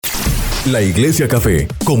La Iglesia Café,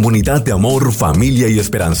 comunidad de amor, familia y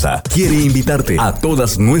esperanza, quiere invitarte a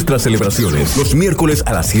todas nuestras celebraciones los miércoles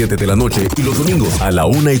a las 7 de la noche y los domingos a la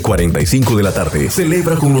 1:45 de la tarde.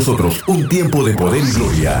 Celebra con nosotros un tiempo de poder y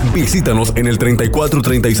gloria. Visítanos en el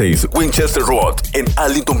 3436 Winchester Road en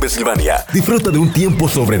Arlington, Pensilvania. Disfruta de un tiempo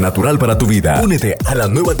sobrenatural para tu vida. Únete a la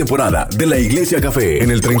nueva temporada de La Iglesia Café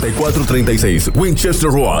en el 3436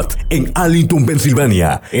 Winchester Road en Arlington,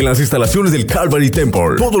 Pensilvania, en las instalaciones del Calvary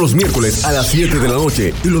Temple, todos los miércoles a las 7 de la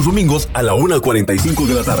noche y los domingos a la 1:45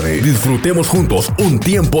 de la tarde. Disfrutemos juntos un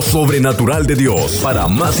tiempo sobrenatural de Dios. Para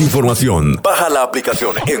más información, baja la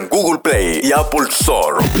aplicación en Google Play y Apple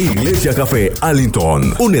Store. Iglesia Café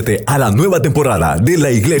Arlington. Únete a la nueva temporada de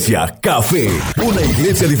La Iglesia Café. Una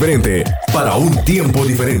iglesia diferente para un tiempo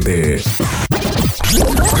diferente.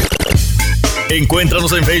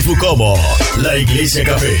 Encuéntranos en Facebook como La Iglesia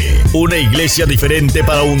Café. Una iglesia diferente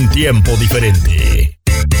para un tiempo diferente.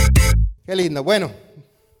 Qué lindo. Bueno,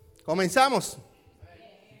 comenzamos.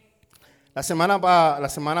 La semana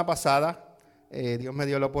pasada, Dios me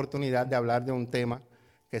dio la oportunidad de hablar de un tema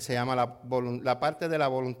que se llama la parte de la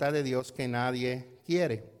voluntad de Dios que nadie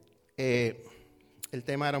quiere. El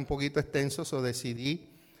tema era un poquito extenso, so decidí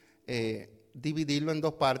dividirlo en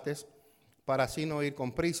dos partes para así no ir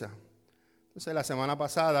con prisa. Entonces, la semana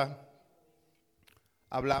pasada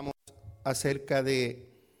hablamos acerca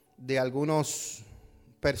de algunos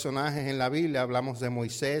personajes en la Biblia. Hablamos de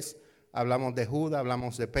Moisés, hablamos de Judas,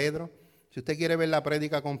 hablamos de Pedro. Si usted quiere ver la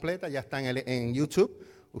prédica completa, ya está en YouTube.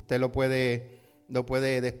 Usted lo puede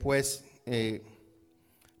después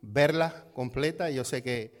verla completa y yo sé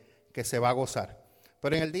que se va a gozar.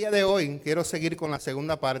 Pero en el día de hoy quiero seguir con la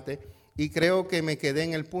segunda parte y creo que me quedé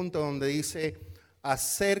en el punto donde dice: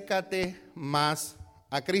 acércate más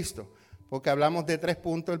a Cristo. Porque hablamos de 3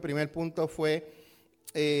 puntos. El primer punto fue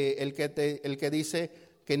el que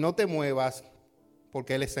dice que no te muevas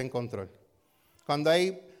porque Él está en control. Cuando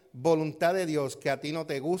hay voluntad de Dios que a ti no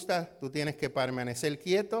te gusta, tú tienes que permanecer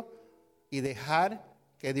quieto y dejar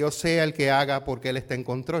que Dios sea el que haga porque Él está en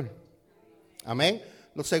control. Amén.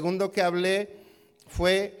 Lo segundo que hablé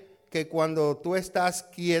fue que cuando tú estás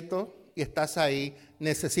quieto y estás ahí,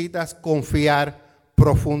 necesitas confiar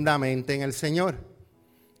profundamente en el Señor.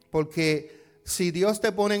 Porque si Dios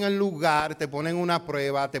te pone en el lugar, te pone en una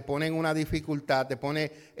prueba, te pone en una dificultad, te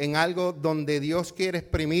pone en algo donde Dios quiere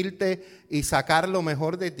exprimirte y sacar lo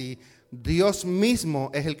mejor de ti, Dios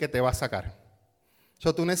mismo es el que te va a sacar.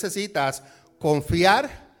 So, tú necesitas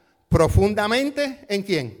confiar profundamente ¿en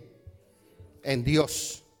quién? En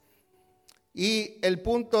Dios. Y el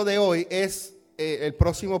punto de hoy es, el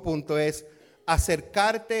próximo punto es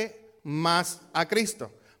acercarte más a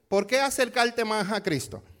Cristo. ¿Por qué acercarte más a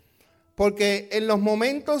Cristo? Porque en los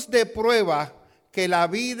momentos de prueba que la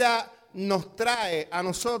vida nos trae a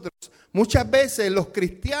nosotros, muchas veces los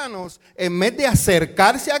cristianos, en vez de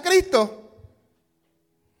acercarse a Cristo,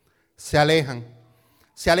 se alejan.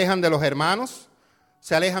 Se alejan de los hermanos,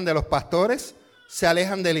 se alejan de los pastores, se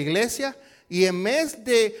alejan de la iglesia. Y en vez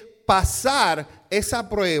de pasar esa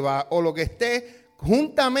prueba o lo que esté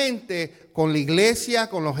juntamente con la iglesia,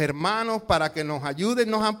 con los hermanos, para que nos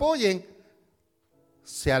ayuden, nos apoyen,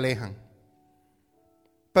 se alejan.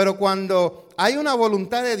 Pero cuando hay una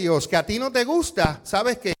voluntad de Dios que a ti no te gusta,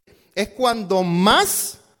 ¿sabes qué? Es cuando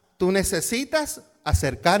más tú necesitas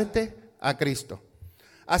acercarte a Cristo.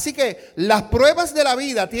 Así que las pruebas de la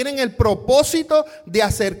vida tienen el propósito de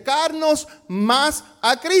acercarnos más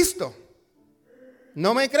a Cristo.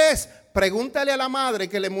 ¿No me crees? Pregúntale a la madre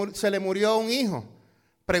que se le murió un hijo.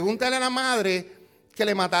 Pregúntale a la madre que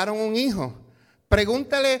le mataron un hijo.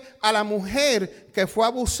 Pregúntale a la mujer que fue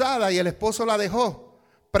abusada y el esposo la dejó.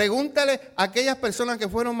 Pregúntale a aquellas personas que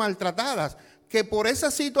fueron maltratadas, que por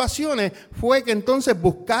esas situaciones fue que entonces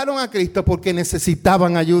buscaron a Cristo porque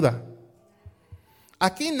necesitaban ayuda.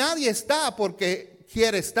 Aquí nadie está porque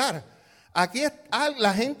quiere estar. Aquí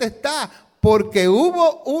la gente está porque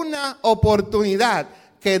hubo una oportunidad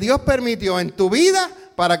que Dios permitió en tu vida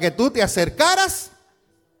para que tú te acercaras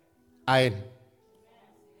a Él.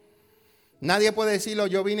 Nadie puede decirlo,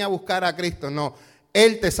 yo vine a buscar a Cristo. No,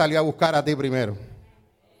 Él te salió a buscar a ti primero.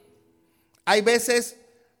 Hay veces,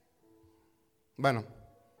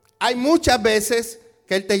 hay muchas veces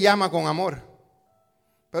que Él te llama con amor.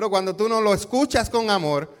 Pero cuando tú no lo escuchas con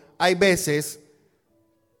amor, hay veces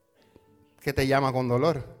que te llama con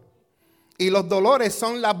dolor. Y los dolores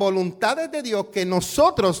son las voluntades de Dios que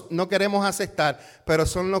nosotros no queremos aceptar, pero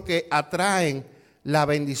son lo que atraen la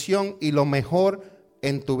bendición y lo mejor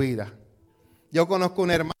en tu vida. Yo conozco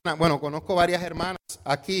una hermana, conozco varias hermanas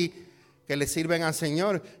aquí que le sirven al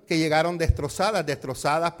Señor, que llegaron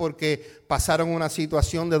destrozadas porque pasaron una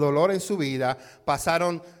situación de dolor en su vida,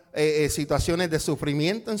 pasaron situaciones de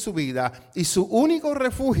sufrimiento en su vida, y su único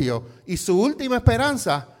refugio y su última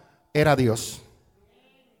esperanza era Dios.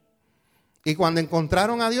 Y cuando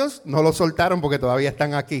encontraron a Dios, no lo soltaron porque todavía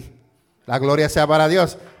están aquí. La gloria sea para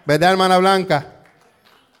Dios. ¿Verdad, hermana Blanca?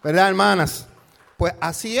 ¿Verdad, hermanas? Pues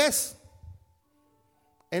así es.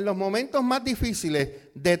 En los momentos más difíciles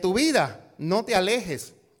de tu vida, no te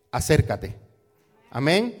alejes, acércate.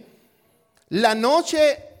 Amén. La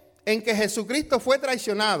noche en que Jesucristo fue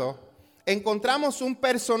traicionado, encontramos un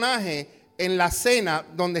personaje en la cena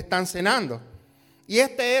donde están cenando. Y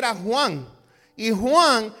este era Juan. Y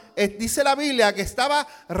Juan, dice la Biblia, que estaba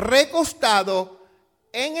recostado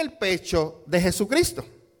en el pecho de Jesucristo.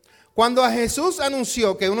 Cuando a Jesús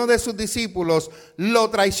anunció que uno de sus discípulos lo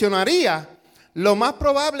traicionaría, lo más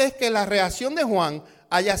probable es que la reacción de Juan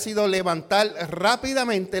haya sido levantar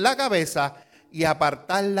rápidamente la cabeza y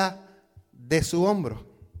apartarla de su hombro.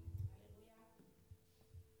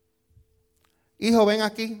 Hijo, ven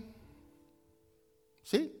aquí.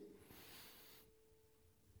 ¿Sí?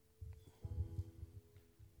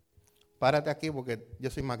 Párate aquí porque yo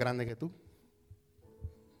soy más grande que tú.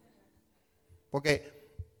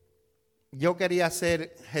 Porque yo quería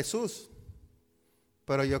ser Jesús,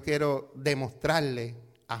 pero yo quiero demostrarle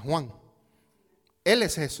a Juan. Él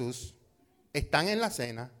es Jesús, están en la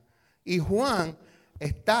cena y Juan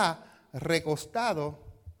está recostado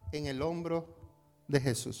en el hombro de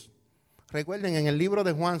Jesús. Recuerden, en el libro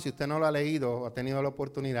de Juan, si usted no lo ha leído o ha tenido la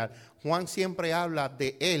oportunidad, Juan siempre habla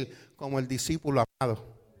de él como el discípulo amado.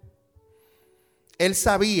 Él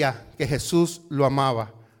sabía que Jesús lo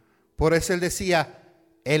amaba. Por eso él decía,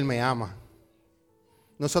 él me ama.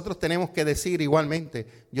 Nosotros tenemos que decir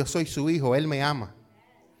igualmente, yo soy su hijo, él me ama.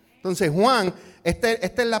 Entonces Juan, esta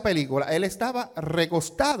es la película, él estaba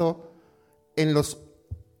recostado en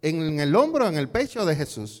el hombro, en el pecho de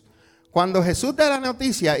Jesús. Cuando Jesús da la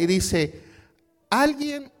noticia y dice,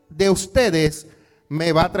 alguien de ustedes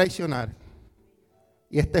me va a traicionar.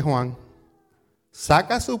 Y Juan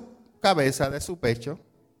saca su cabeza de su pecho,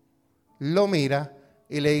 lo mira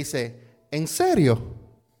y le dice, ¿en serio?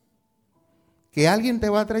 ¿Que alguien te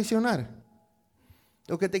va a traicionar?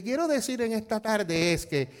 Lo que te quiero decir en esta tarde es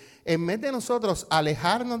que en vez de nosotros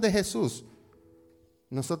alejarnos de Jesús,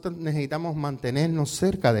 nosotros necesitamos mantenernos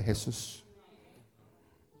cerca de Jesús.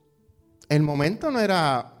 El momento no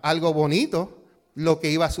era algo bonito lo que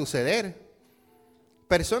iba a suceder.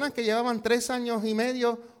 Personas que llevaban 3 años y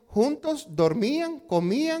medio juntos, dormían,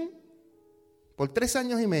 comían por 3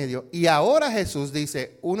 años y medio. Y ahora Jesús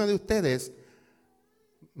dice, uno de ustedes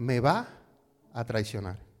me va a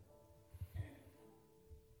traicionar.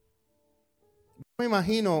 Yo me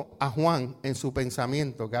imagino a Juan en su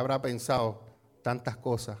pensamiento, que habrá pensado tantas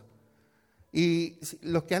cosas. Y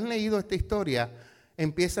los que han leído esta historia,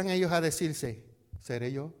 empiezan ellos a decirse,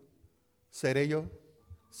 ¿seré yo? ¿Seré yo?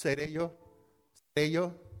 ¿Seré yo? ¿Seré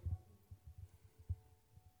yo?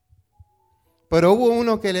 Pero hubo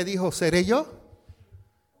uno que le dijo, ¿seré yo?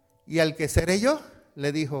 Y al que seré yo,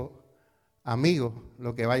 le dijo, amigo,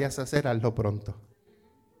 lo que vayas a hacer, hazlo pronto.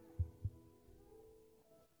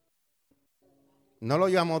 No lo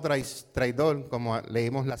llamó traidor, como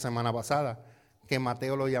leímos la semana pasada, que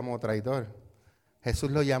Mateo lo llamó traidor. Jesús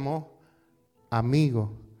lo llamó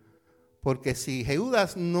amigo. Porque si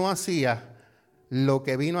Judas no hacía lo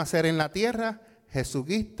que vino a hacer en la tierra,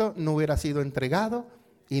 Jesucristo no hubiera sido entregado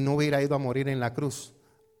y no hubiera ido a morir en la cruz.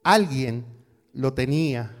 Alguien lo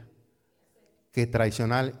tenía que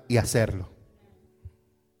traicionar y hacerlo.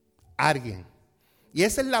 Alguien. Y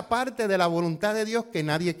esa es la parte de la voluntad de Dios que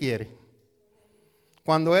nadie quiere.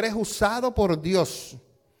 Cuando eres usado por Dios,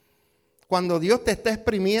 cuando Dios te está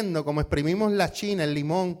exprimiendo, como exprimimos la china, el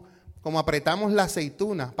limón, como apretamos la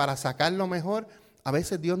aceituna para sacar lo mejor, a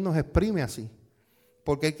veces Dios nos exprime así,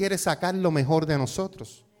 porque Él quiere sacar lo mejor de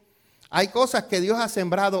nosotros. Hay cosas que Dios ha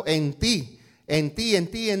sembrado en ti,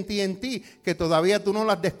 que todavía tú no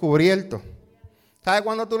las has descubierto. ¿Sabes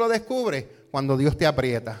cuándo tú lo descubres? Cuando Dios te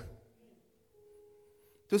aprieta.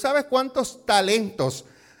 ¿Tú sabes cuántos talentos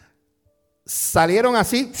salieron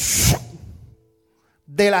así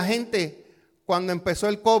de la gente cuando empezó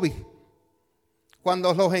el COVID?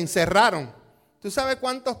 Cuando los encerraron. ¿Tú sabes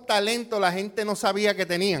cuántos talentos la gente no sabía que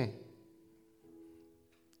tenían?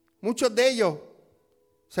 Muchos de ellos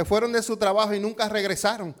se fueron de su trabajo y nunca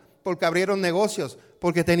regresaron porque abrieron negocios,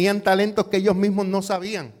 porque tenían talentos que ellos mismos no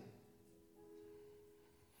sabían.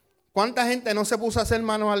 ¿Cuánta gente no se puso a hacer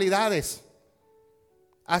manualidades?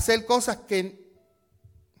 A hacer cosas que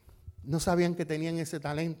no sabían que tenían ese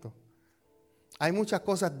talento. Hay muchas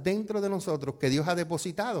cosas dentro de nosotros que Dios ha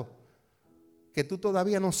depositado, que tú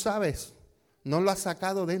todavía no sabes, no lo has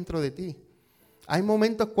sacado dentro de ti. Hay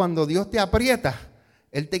momentos cuando Dios te aprieta,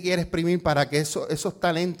 Él te quiere exprimir para que esos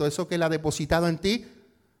talentos, eso que Él ha depositado en ti,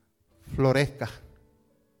 florezca.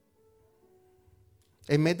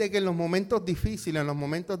 En vez de que en los momentos difíciles, en los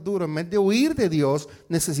momentos duros, en vez de huir de Dios,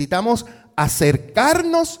 necesitamos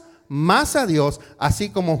acercarnos más a Dios, así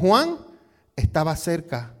como Juan estaba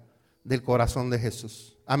cerca del corazón de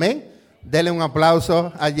Jesús. Amén. Dele un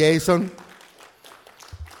aplauso a Jason.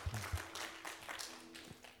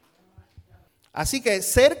 Así que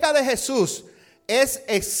cerca de Jesús es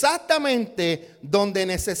exactamente donde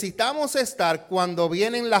necesitamos estar cuando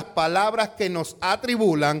vienen las palabras que nos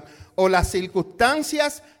atribulan o las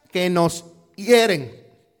circunstancias que nos hieren.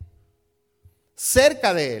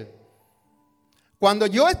 Cerca de Él. Cuando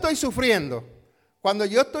yo estoy sufriendo, cuando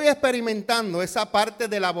yo estoy experimentando esa parte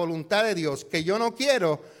de la voluntad de Dios que yo no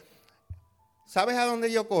quiero, ¿sabes a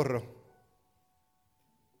dónde yo corro?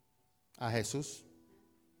 A Jesús.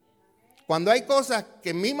 Cuando hay cosas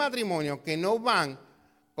que en mi matrimonio que no van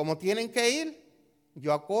como tienen que ir,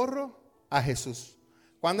 yo corro a Jesús.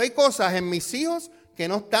 Cuando hay cosas en mis hijos que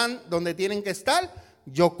no están donde tienen que estar,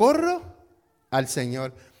 yo corro al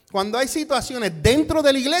Señor. Cuando hay situaciones dentro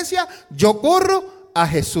de la iglesia, yo corro a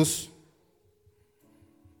Jesús.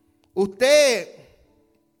 Usted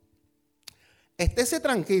estése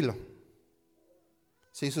tranquilo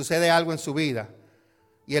si sucede algo en su vida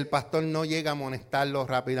y el pastor no llega a amonestarlo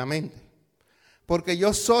rápidamente. Porque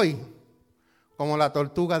yo soy como la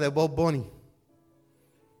tortuga de Bob Bunny.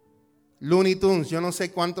 Looney Tunes, yo no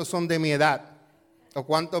sé cuántos son de mi edad o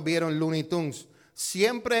cuántos vieron Looney Tunes.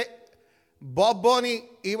 Siempre Bob Bunny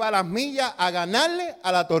iba a las millas a ganarle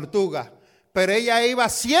a la tortuga, pero ella iba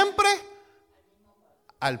siempre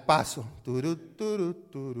al paso.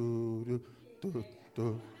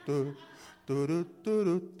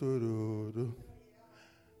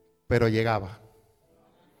 Pero llegaba.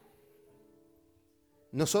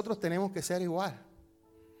 Nosotros tenemos que ser igual.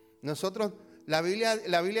 Nosotros, la Biblia,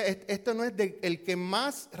 esto no es de el que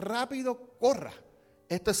más rápido corra.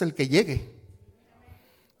 Esto es el que llegue.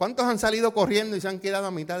 ¿Cuántos han salido corriendo y se han quedado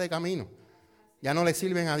a mitad de camino? Ya no le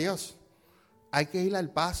sirven a Dios. Hay que ir al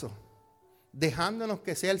paso, dejándonos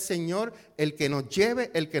que sea el Señor el que nos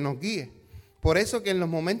lleve, el que nos guíe. Por eso que en los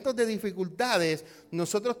momentos de dificultades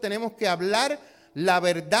nosotros tenemos que hablar la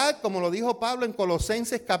verdad, como lo dijo Pablo en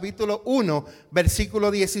Colosenses capítulo 1,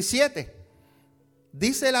 versículo 17.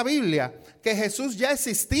 Dice la Biblia que Jesús ya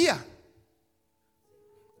existía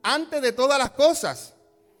antes de todas las cosas.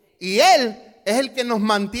 Y Él es el que nos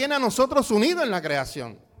mantiene a nosotros unidos en la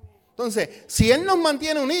creación. Entonces, si Él nos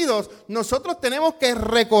mantiene unidos, nosotros tenemos que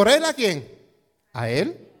recorrer ¿a quién? A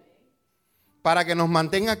Él. Para que nos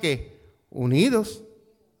mantenga ¿qué? Unidos.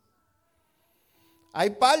 Hay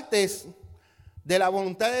partes de la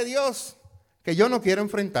voluntad de Dios que yo no quiero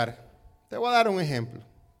enfrentar. Te voy a dar un ejemplo.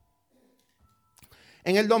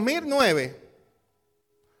 En el 2009,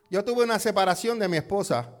 yo tuve una separación de mi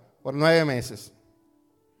esposa por 9 meses.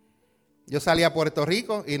 Yo salí a Puerto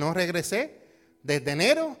Rico y no regresé desde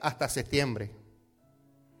enero hasta septiembre.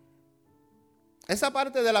 Esa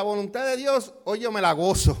parte de la voluntad de Dios, hoy yo me la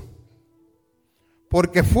gozo.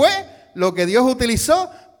 Porque fue lo que Dios utilizó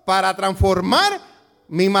para transformar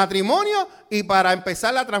mi matrimonio y para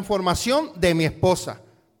empezar la transformación de mi esposa,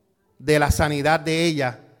 de la sanidad de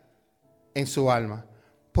ella en su alma.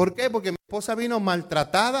 ¿Por qué? Porque mi esposa vino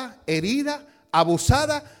maltratada, herida,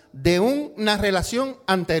 abusada de una relación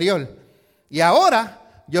anterior. Y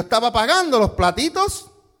ahora yo estaba pagando los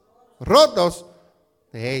platitos rotos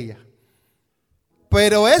de ella.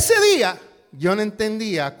 Pero ese día yo no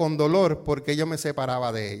entendía con dolor por qué yo me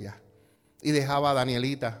separaba de ella. Y dejaba a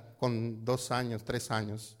Danielita con 2 años, 3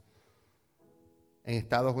 años en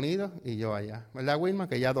Estados Unidos y yo allá. ¿Verdad, Wilma?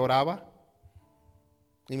 Que ella adoraba.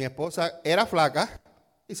 Y mi esposa era flaca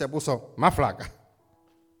y se puso más flaca.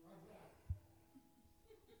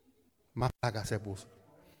 Más flaca se puso.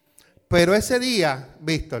 Pero ese día,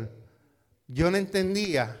 Víctor, yo no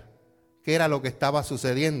entendía qué era lo que estaba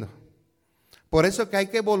sucediendo. Por eso que hay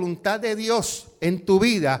que voluntad de Dios en tu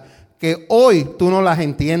vida que hoy tú no las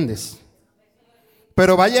entiendes.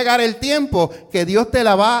 Pero va a llegar el tiempo que Dios te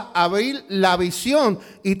la va a abrir la visión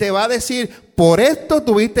y te va a decir, por esto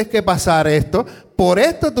tuviste que pasar esto, por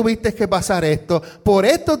esto tuviste que pasar esto, por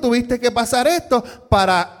esto tuviste que pasar esto,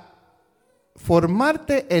 para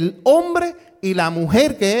formarte el hombre y la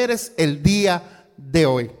mujer que eres el día de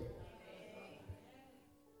hoy.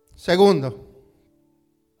 Segundo,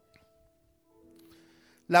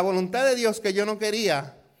 la voluntad de Dios que yo no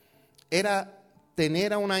quería era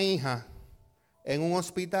tener a una hija en un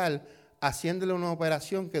hospital haciéndole una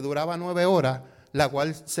operación que duraba 9 horas, la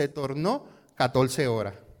cual se tornó 14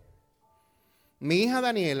 horas. Mi hija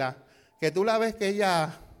Daniela, que tú la ves que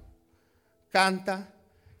ella canta,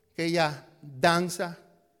 que ella danza.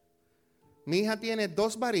 Mi hija tiene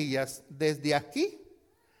 2 varillas desde aquí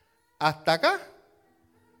hasta acá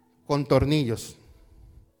con tornillos.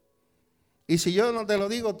 Y si yo no te lo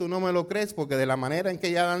digo, tú no me lo crees, porque de la manera en que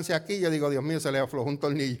ella danza aquí, yo digo, Dios mío, se le aflojó un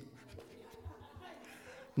tornillo.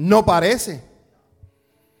 No parece.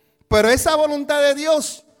 Pero esa voluntad de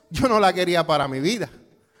Dios, yo no la quería para mi vida.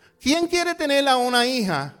 ¿Quién quiere tener a una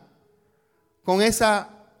hija con esa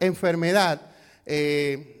enfermedad?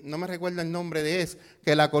 No me recuerdo el nombre de eso,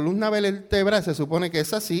 que la columna vertebral se supone que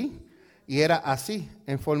es así, y era así,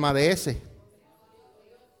 en forma de S.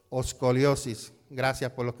 Escoliosis.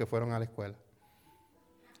 Gracias por los que fueron a la escuela.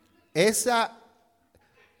 Les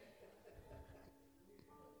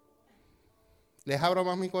abro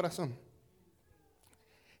más mi corazón.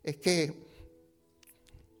 Es que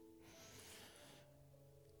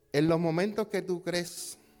en los momentos que tú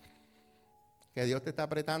crees que Dios te está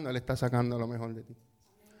apretando, Él está sacando lo mejor de ti.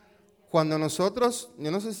 Cuando nosotros,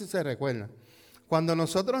 yo no sé si se recuerdan, cuando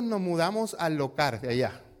nosotros nos mudamos al local de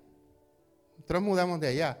allá, nosotros mudamos de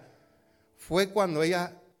allá, fue cuando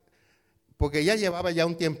ella, porque ella llevaba ya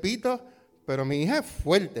un tiempito, pero mi hija es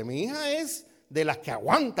fuerte, mi hija es de las que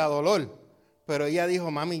aguanta dolor, pero ella dijo,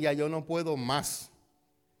 mami, ya yo no puedo más,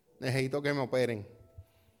 necesito que me operen.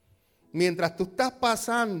 Mientras tú estás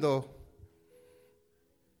pasando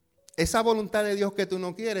esa voluntad de Dios que tú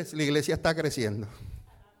no quieres, la iglesia está creciendo.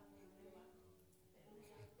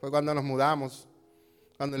 Fue cuando nos mudamos,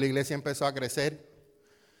 cuando la iglesia empezó a crecer.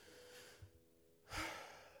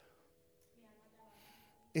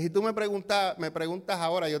 Y si tú me preguntas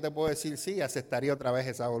ahora, yo te puedo decir, sí, aceptaría otra vez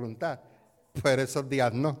esa voluntad. Pero esos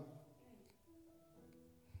días no.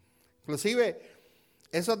 Inclusive,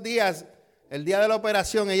 esos días, el día de la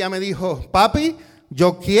operación, ella me dijo, papi,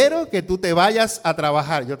 yo quiero que tú te vayas a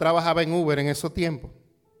trabajar. Yo trabajaba en Uber en esos tiempos.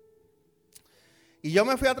 Y yo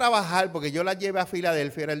me fui a trabajar porque yo la llevé a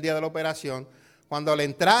Filadelfia, era el día de la operación. Cuando le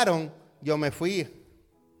entraron, yo me fui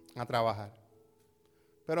a trabajar.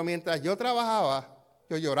 Pero mientras yo trabajaba,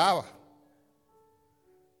 yo lloraba.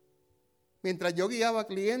 Mientras yo guiaba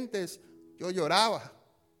clientes, yo lloraba.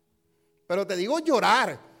 Pero te digo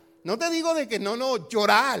llorar, no te digo de que no,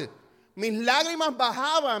 llorar. Mis lágrimas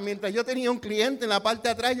bajaban mientras yo tenía un cliente en la parte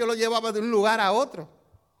de atrás, yo lo llevaba de un lugar a otro.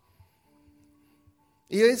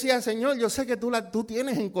 Y yo decía, Señor, yo sé que tú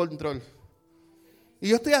tienes en control. Y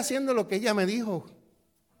yo estoy haciendo lo que ella me dijo,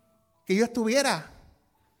 que yo estuviera,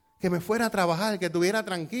 que me fuera a trabajar, que estuviera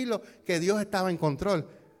tranquilo, que Dios estaba en control.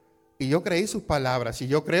 Y yo creí sus palabras y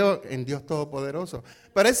yo creo en Dios Todopoderoso.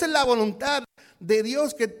 Pero esa es la voluntad de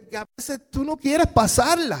Dios, que a veces tú no quieres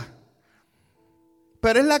pasarla.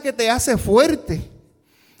 Pero es la que te hace fuerte,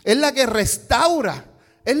 es la que restaura,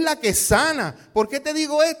 es la que sana. ¿Por qué te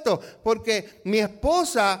digo esto? Porque mi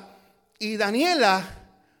esposa y Daniela,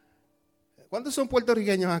 ¿cuántos son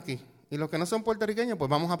puertorriqueños aquí? Y los que no son puertorriqueños, pues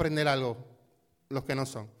vamos a aprender algo, los que no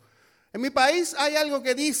son. En mi país hay algo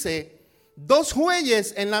que dice, 2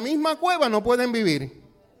 jueyes en la misma cueva no pueden vivir.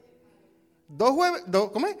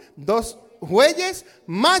 2 jueyes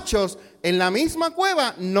machos en la misma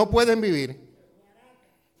cueva no pueden vivir.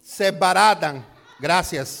 Se baratan.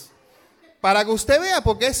 Gracias. Para que usted vea,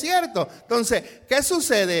 porque es cierto. Entonces, ¿qué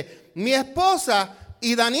sucede? Mi esposa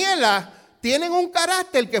y Daniela tienen un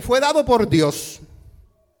carácter que fue dado por Dios,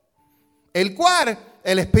 el cual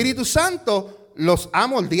el Espíritu Santo los ha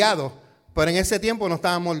moldeado, pero en ese tiempo no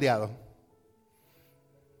estaban moldeados.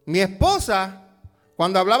 Mi esposa,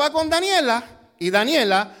 cuando hablaba con Daniela, y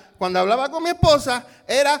Daniela, cuando hablaba con mi esposa,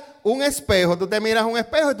 era un espejo. Tú te miras un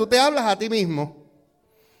espejo y tú te hablas a ti mismo.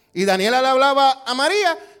 Y Daniela le hablaba a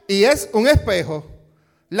María y es un espejo.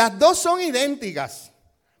 Las dos son idénticas.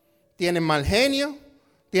 Tienen mal genio,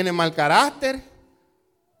 tienen mal carácter,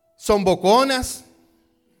 son boconas,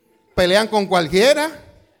 pelean con cualquiera.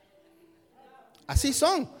 Así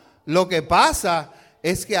son. Lo que pasa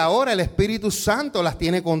es que ahora el Espíritu Santo las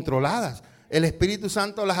tiene controladas. El Espíritu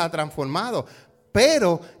Santo las ha transformado.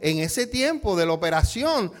 Pero en ese tiempo de la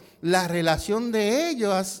operación, la relación de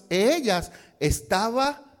ellas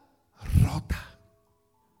estaba rota.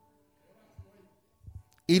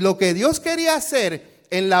 Y lo que Dios quería hacer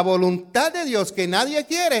en la voluntad de Dios, que nadie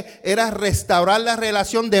quiere, era restaurar la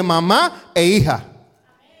relación de mamá e hija.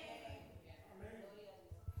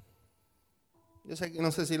 Yo sé que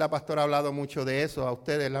no sé si la pastora ha hablado mucho de eso a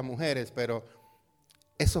ustedes, las mujeres, pero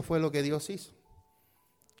eso fue lo que Dios hizo.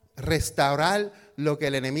 Restaurar lo que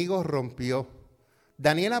el enemigo rompió.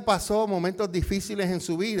 Daniela pasó momentos difíciles en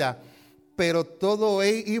su vida, pero todo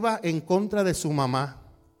iba en contra de su mamá.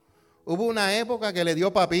 Hubo una época que le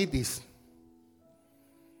dio papitis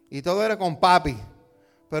y todo era con papi,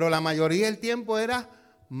 pero la mayoría del tiempo era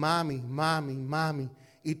mami, mami, mami,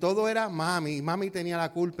 y todo era mami, y mami tenía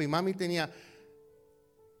la culpa, y mami tenía...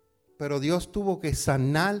 Pero Dios tuvo que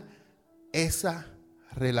sanar esa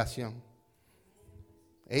relación.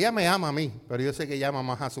 Ella me ama a mí, pero yo sé que ella ama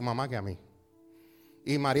más a su mamá que a mí.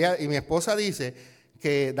 Y mi esposa dice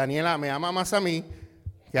que Daniela me ama más a mí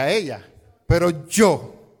que a ella. Pero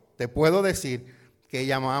yo te puedo decir que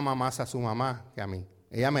ella me ama más a su mamá que a mí.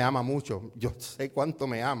 Ella me ama mucho. Yo sé cuánto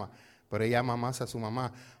me ama, pero ella ama más a su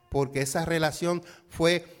mamá. Porque esa relación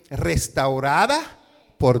fue restaurada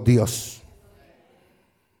por Dios.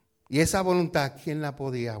 Y esa voluntad, ¿quién la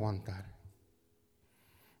podía aguantar?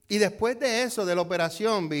 Y después de eso, de la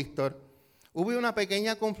operación, Víctor, hubo una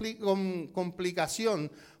pequeña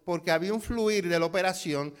complicación porque había un fluir de la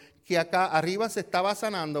operación que acá arriba se estaba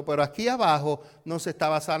sanando, pero aquí abajo no se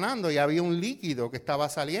estaba sanando y había un líquido que estaba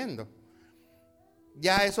saliendo.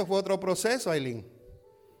 Ya eso fue otro proceso, Aileen.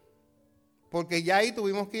 Porque ya ahí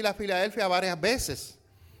tuvimos que ir a Filadelfia varias veces.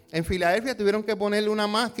 En Filadelfia tuvieron que ponerle una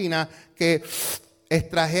máquina que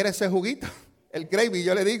extrajera ese juguito. El gravy,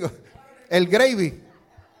 yo le digo. El gravy.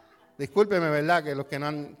 Discúlpeme, ¿verdad? Que los que no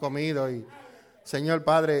han comido y Señor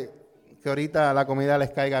Padre, que ahorita la comida les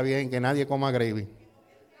caiga bien, que nadie coma gravy.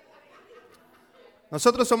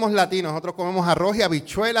 Nosotros somos latinos, nosotros comemos arroz y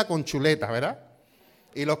habichuela con chuleta, ¿verdad?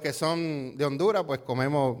 Y los que son de Honduras, pues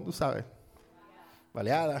comemos, tú sabes,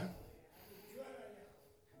 baleada.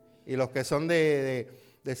 Y los que son de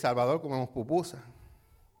Salvador comemos pupusa.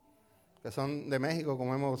 Que son de México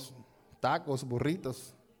comemos tacos,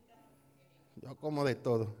 burritos. Yo como de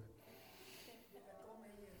todo.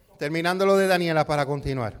 Terminando lo de Daniela para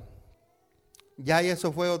continuar. Ya y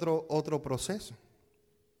eso fue otro proceso.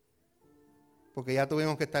 Porque ya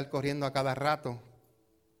tuvimos que estar corriendo a cada rato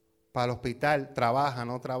para el hospital. Trabaja,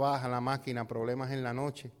 no trabaja la máquina, problemas en la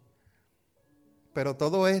noche. Pero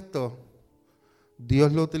todo esto,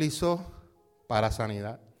 Dios lo utilizó para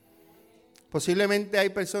sanidad. Posiblemente hay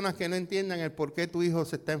personas que no entiendan el por qué tu hijo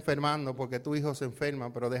se está enfermando, por qué tu hijo se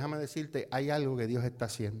enferma. Pero déjame decirte, hay algo que Dios está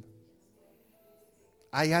haciendo.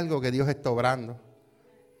 Hay algo que Dios está obrando.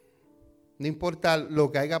 No importa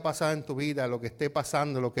lo que haya pasado en tu vida, lo que esté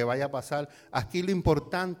pasando, lo que vaya a pasar. Aquí lo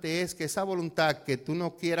importante es que esa voluntad que tú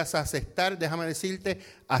no quieras aceptar, déjame decirte,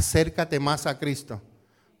 acércate más a Cristo,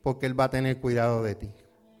 porque Él va a tener cuidado de ti.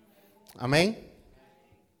 Amén.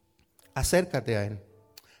 Acércate a Él.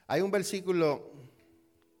 Hay un versículo.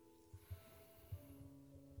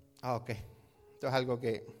 Ok. Esto es algo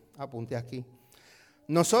que apunté aquí.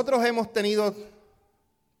 Nosotros hemos tenido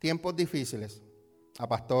tiempos difíciles, la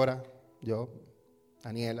pastora, yo,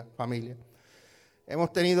 Daniela, familia.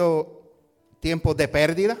 Hemos tenido tiempos de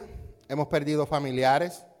pérdida, hemos perdido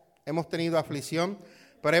familiares, hemos tenido aflicción,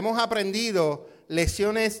 pero hemos aprendido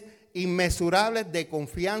lecciones inmesurables de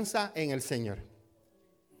confianza en el Señor.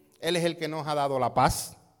 Él es el que nos ha dado la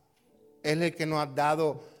paz, Él es el que nos ha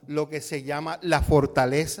dado lo que se llama la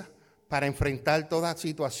fortaleza para enfrentar toda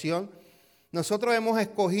situación. Nosotros hemos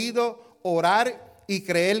escogido orar y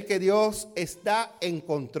creer que Dios está en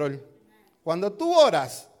control. Cuando tú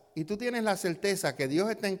oras y tú tienes la certeza que Dios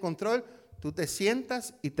está en control, tú te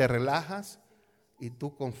sientas y te relajas y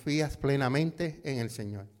tú confías plenamente en el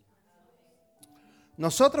Señor.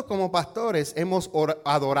 Nosotros como pastores hemos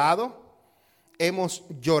adorado, hemos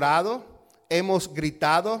llorado, hemos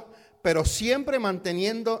gritado, pero siempre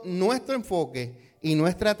manteniendo nuestro enfoque y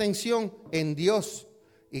nuestra atención en Dios.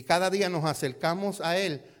 Y cada día nos acercamos a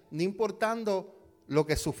Él, no importando lo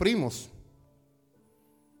que sufrimos,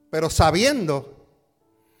 pero sabiendo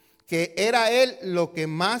que era Él lo que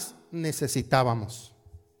más necesitábamos.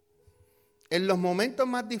 En los momentos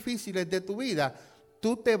más difíciles de tu vida,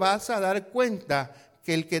 tú te vas a dar cuenta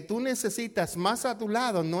que el que tú necesitas más a tu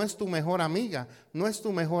lado no es tu mejor amiga, no es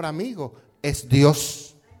tu mejor amigo, es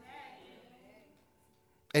Dios.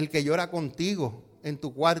 El que llora contigo en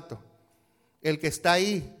tu cuarto, el que está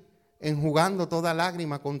ahí enjugando toda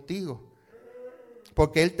lágrima contigo,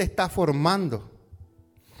 porque Él te está formando.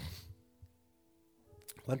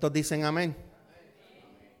 ¿Cuántos dicen amén?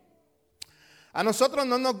 A nosotros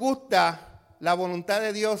no nos gusta la voluntad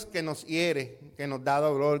de Dios que nos hiere, que nos da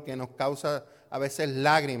dolor, que nos causa a veces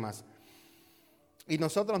lágrimas. Y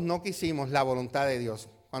nosotros no quisimos la voluntad de Dios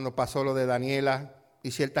cuando pasó lo de Daniela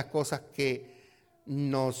y ciertas cosas que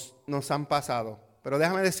nos han pasado. Pero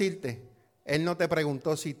déjame decirte, Él no te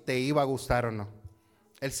preguntó si te iba a gustar o no.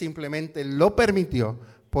 Él simplemente lo permitió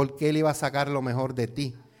porque Él iba a sacar lo mejor de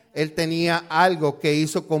ti Él tenía algo que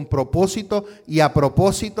hizo con propósito y a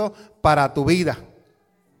propósito para tu vida.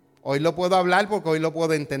 Hoy lo puedo hablar porque hoy lo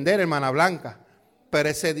puedo entender, hermana Blanca. Pero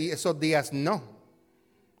esos días no.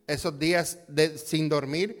 Esos días sin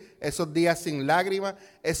dormir, esos días sin lágrimas,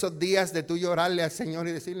 esos días de tú llorarle al Señor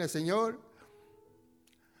y decirle: Señor,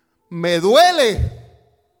 me duele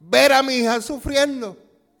ver a mi hija sufriendo.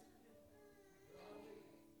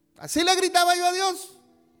 Así le gritaba yo a Dios,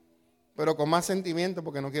 pero con más sentimiento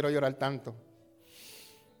porque no quiero llorar tanto.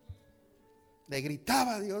 Le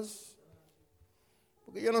gritaba a Dios,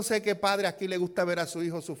 porque yo no sé qué padre aquí le gusta ver a su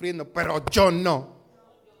hijo sufriendo, pero yo no.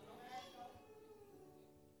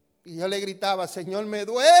 Y yo le gritaba: Señor, me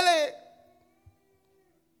duele.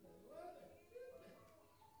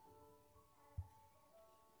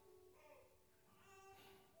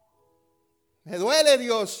 Me duele,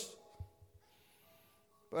 Dios.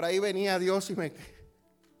 Por ahí venía Dios y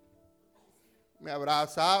me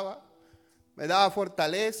abrazaba, me daba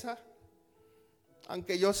fortaleza.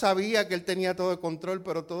 Aunque yo sabía que Él tenía todo el control,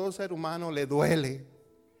 pero todo ser humano le duele.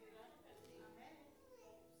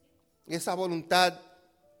 Y esa voluntad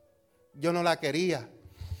yo no la quería.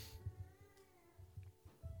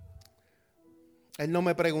 Él no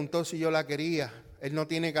me preguntó si yo la quería. Él no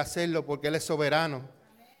tiene que hacerlo porque Él es soberano.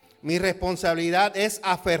 Mi responsabilidad es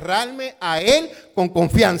aferrarme a Él con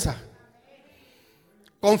confianza.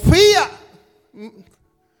 Confía.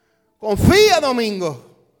 Confía, Domingo.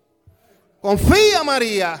 Confía,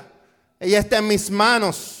 María. Ella está en mis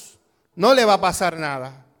manos. No le va a pasar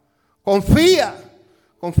nada. Confía.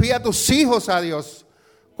 Confía tus hijos a Dios.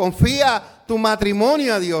 Confía tu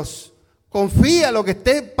matrimonio a Dios. Confía lo que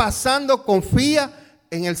esté pasando. Confía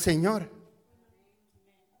en el Señor.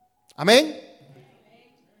 Amén.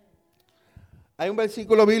 Hay un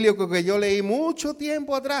versículo bíblico que yo leí mucho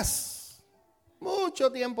tiempo atrás.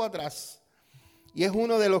 Y es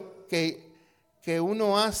uno de los que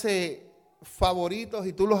uno hace favoritos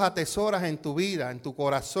y tú los atesoras en tu vida, en tu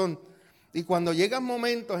corazón. Y cuando llegan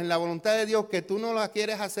momentos en la voluntad de Dios que tú no la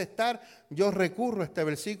quieres aceptar, yo recurro a este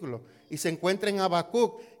versículo. Y se encuentra en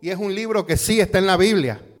Habacuc, y es un libro que sí está en la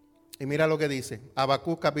Biblia. Y mira lo que dice,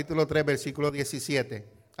 Habacuc capítulo 3, versículo 17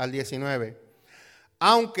 al 19.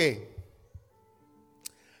 Aunque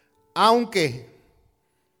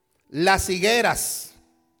las higueras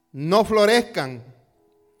no florezcan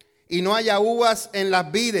y no haya uvas en las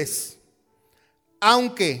vides,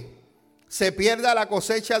 aunque se pierda la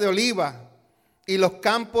cosecha de oliva y los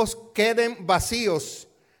campos queden vacíos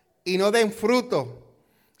y no den fruto,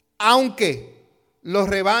 aunque los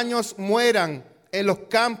rebaños mueran en los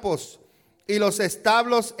campos y los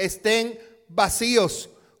establos estén vacíos.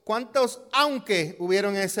 ¿Cuántos aunque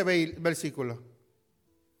hubieron en ese versículo?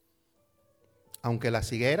 Aunque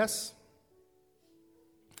las higueras,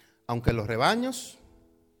 aunque los rebaños,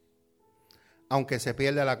 aunque se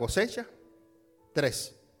pierda la cosecha.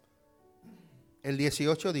 3. El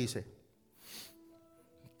 18 dice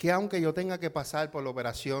que aunque yo tenga que pasar por la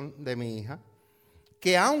operación de mi hija,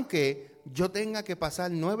 que aunque yo tenga que pasar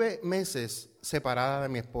 9 meses separada de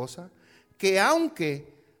mi esposa, que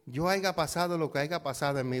aunque yo haya pasado lo que haya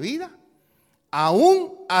pasado en mi vida,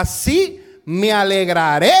 aún así me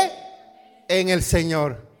alegraré en el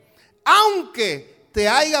Señor. Aunque te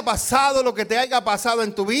haya pasado lo que te haya pasado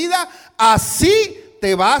en tu vida, así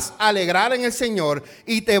te vas a alegrar en el Señor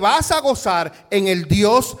y te vas a gozar en el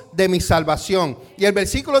Dios de mi salvación. Y el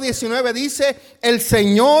versículo 19 dice: el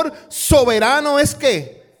Señor soberano es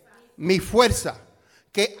 ¿qué? Mi fuerza.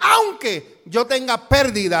 Que aunque yo tenga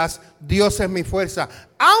pérdidas, Dios es mi fuerza.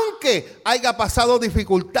 Aunque haya pasado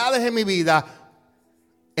dificultades en mi vida,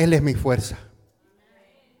 Él es mi fuerza.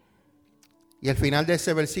 Y el final de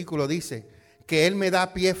ese versículo dice que Él me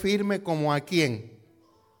da pie firme como a quién,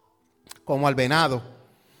 como al venado,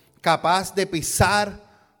 capaz de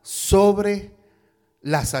pisar sobre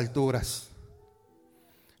las alturas.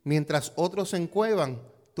 Mientras otros se encuevan,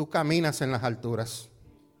 tú caminas en las alturas.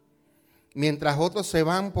 Mientras otros se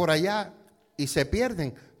van por allá y se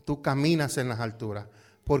pierden, tú caminas en las alturas.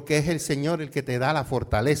 Porque es el Señor el que te da la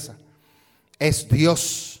fortaleza. Es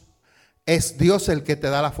Dios el que te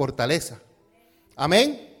da la fortaleza.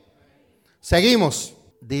 Amén. Seguimos.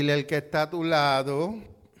 Dile al que está a tu lado: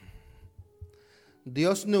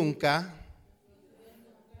 Dios nunca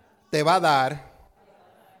te va a dar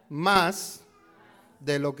más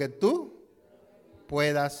de lo que tú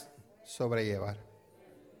puedas sobrellevar.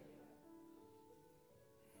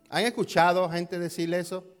 ¿Han escuchado gente decirle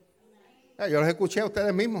eso? Yo los escuché a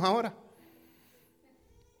ustedes mismos ahora.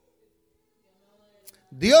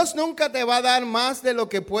 Dios nunca te va a dar más de lo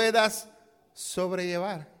que puedas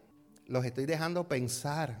sobrellevar. Los estoy dejando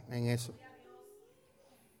pensar en eso.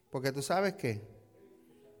 Porque tú sabes que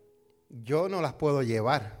yo no las puedo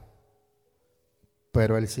llevar,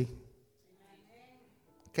 pero Él sí.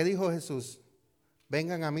 ¿Qué dijo Jesús?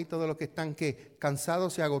 Vengan a mí todos los que están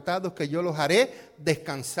cansados y agotados, que yo los haré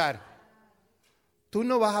descansar. Tú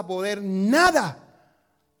no vas a poder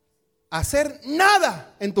hacer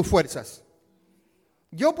nada en tus fuerzas.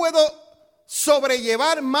 Yo puedo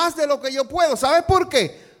sobrellevar más de lo que yo puedo. ¿Sabes por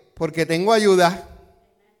qué? Porque tengo ayuda.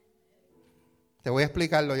 Te voy a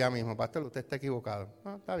explicarlo ya mismo, pastor, usted está equivocado.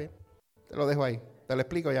 No, está bien, te lo dejo ahí, te lo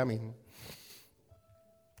explico ya mismo.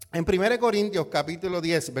 En 1 Corintios capítulo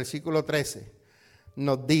 10, versículo 13,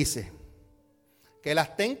 nos dice que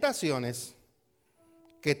las tentaciones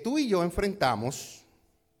que tú y yo enfrentamos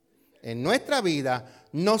en nuestra vida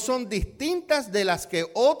no son distintas de las que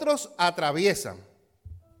otros atraviesan.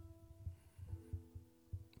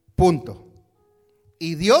 Punto.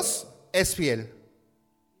 Y Dios es fiel.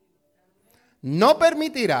 No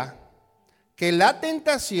permitirá que la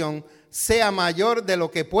tentación sea mayor de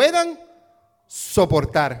lo que puedan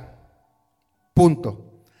soportar.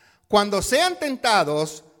 Punto. Cuando sean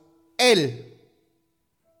tentados, Él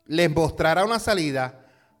les mostrará una salida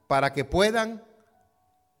para que puedan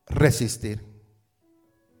resistir.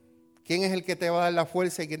 ¿Quién es el que te va a dar la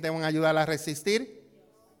fuerza y quién te va a ayudar a resistir?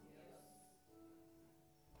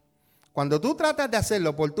 Cuando tú tratas de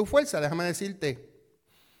hacerlo por tu fuerza, déjame decirte,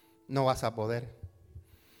 no vas a poder.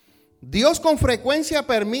 Dios con frecuencia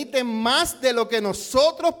permite más de lo que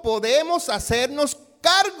nosotros podemos hacernos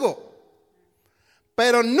cargo,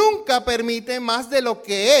 pero nunca permite más de lo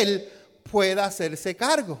que Él pueda hacerse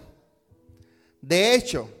cargo. De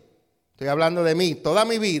hecho, estoy hablando de mí, toda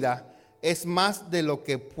mi vida es más de lo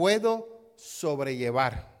que puedo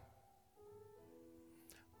sobrellevar.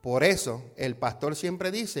 Por eso el pastor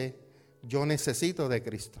siempre dice, yo necesito de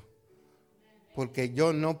Cristo. Porque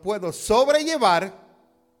yo no puedo sobrellevar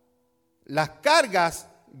las cargas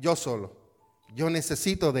yo solo. Yo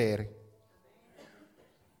necesito de Él.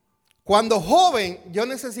 Cuando joven, yo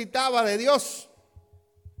necesitaba de Dios.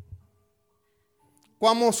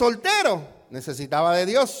 Como soltero, necesitaba de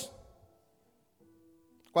Dios.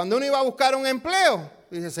 Cuando uno iba a buscar un empleo,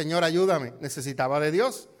 dice, Señor, ayúdame. Necesitaba de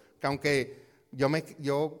Dios. Que aunque yo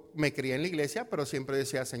me crié en la iglesia, pero siempre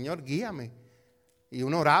decía, Señor, guíame. Y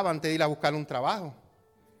uno oraba antes de ir a buscar un trabajo.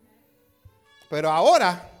 Pero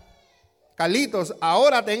ahora, Carlitos,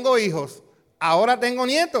 ahora tengo hijos, ahora tengo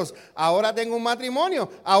nietos, ahora tengo un matrimonio,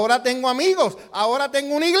 ahora tengo amigos, ahora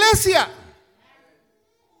tengo una iglesia,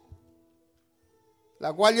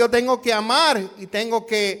 la cual yo tengo que amar y tengo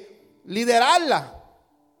que liderarla.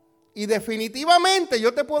 Y definitivamente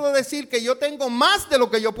yo te puedo decir que yo tengo más de lo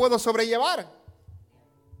que yo puedo sobrellevar.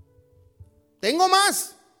 Tengo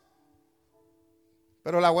más.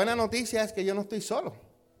 Pero la buena noticia es que yo no estoy solo.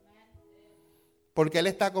 Porque Él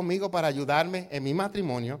está conmigo para ayudarme en mi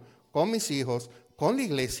matrimonio, con mis hijos, con la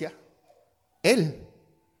iglesia. Él.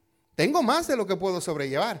 Tengo más de lo que puedo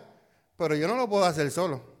sobrellevar, pero yo no lo puedo hacer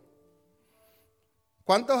solo.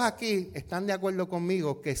 ¿Cuántos aquí están de acuerdo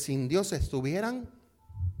conmigo que sin Dios estuvieran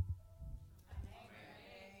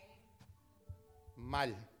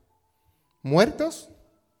mal? ¿Muertos?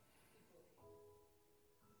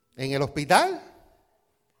 ¿En el hospital?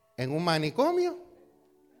 ¿En un manicomio?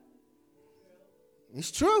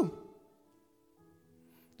 It's true.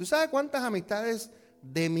 ¿Tú sabes cuántas amistades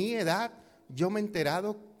de mi edad yo me he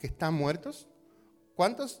enterado que están muertos?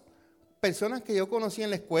 ¿Cuántas personas que yo conocí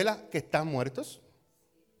en la escuela que están muertos?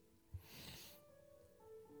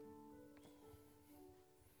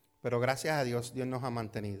 Pero gracias a Dios, Dios nos ha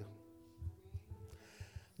mantenido.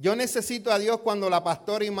 Yo necesito a Dios cuando la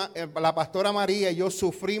pastora María y yo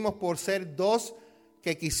sufrimos por ser dos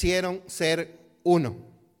que quisieron ser uno.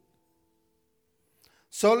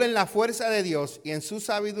 Solo en la fuerza de Dios y en su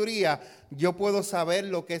sabiduría yo puedo saber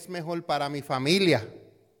lo que es mejor para mi familia.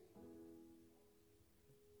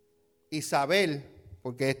 Y saber,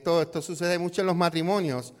 porque esto sucede mucho en los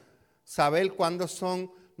matrimonios, saber cuándo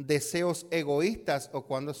son deseos egoístas o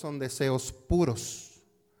cuándo son deseos puros.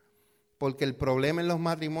 Porque el problema en los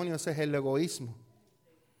matrimonios es el egoísmo.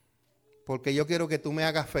 Porque yo quiero que tú me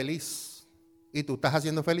hagas feliz. ¿Y tú estás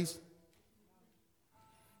haciendo feliz?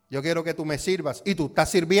 Yo quiero que tú me sirvas y tú estás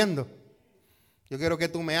sirviendo. Yo quiero que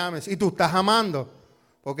tú me ames y tú estás amando.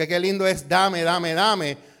 Porque qué lindo es dame, dame,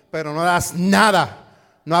 dame, pero no das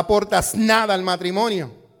nada. No aportas nada al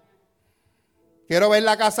matrimonio. Quiero ver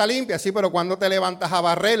la casa limpia, sí, pero ¿cuándo te levantas a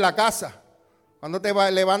barrer la casa? ¿Cuándo te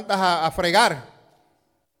levantas a fregar?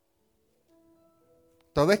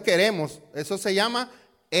 Todos queremos, eso se llama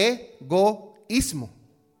egoísmo.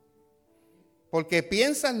 Porque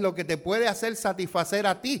piensas lo que te puede hacer satisfacer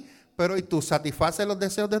a ti, Pero ¿y tú satisfaces los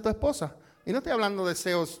deseos de tu esposa? Y no estoy hablando de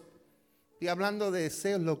deseos, estoy hablando de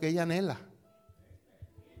deseos, lo que ella anhela.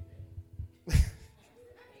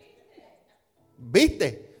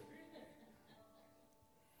 ¿Viste?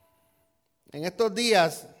 En estos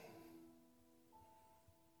días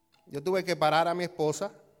yo tuve que parar a mi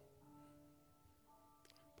esposa,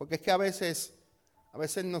 porque es que a veces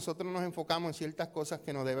nosotros nos enfocamos en ciertas cosas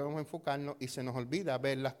que no debemos enfocarnos y se nos olvida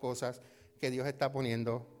ver las cosas que Dios está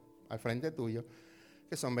poniendo al frente tuyo,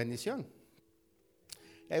 que son bendición.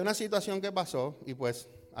 Hay una situación que pasó y pues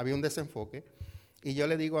había un desenfoque y yo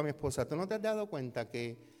le digo a mi esposa, ¿tú no te has dado cuenta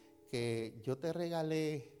que yo te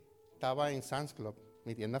regalé, estaba en Sam's Club,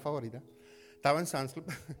 mi tienda favorita, estaba en Sam's Club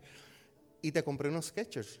y te compré unos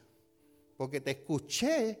Skechers porque te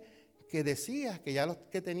escuché que decías que ya los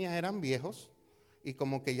que tenías eran viejos y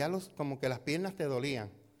como que las piernas te dolían.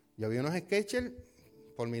 Yo vi unos Skechers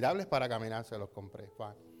formidables para caminar, se los compré.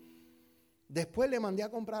 Después le mandé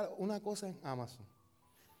a comprar una cosa en Amazon.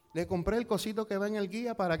 Le compré el cosito que va en el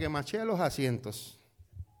guía para que machee los asientos.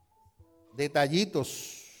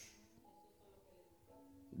 Detallitos.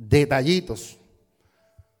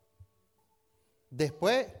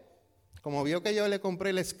 Después, como vio que yo le compré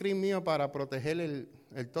el screen mío para proteger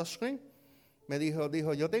el touchscreen, me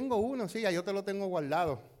dijo, yo tengo uno, sí, ya yo te lo tengo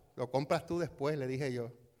guardado. Lo compras tú después, le dije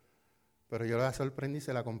yo. Pero yo la sorprendí y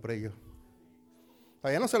se la compré yo.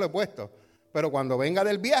 Todavía no se lo he puesto. Pero cuando venga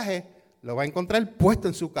del viaje, lo va a encontrar puesto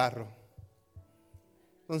en su carro.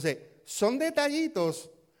 Entonces, son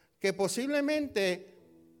detallitos que posiblemente,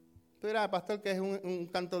 tú dirás, pastor, que es un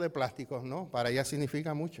canto de plástico. No, para ella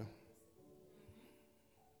significa mucho.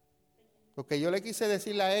 Porque yo le quise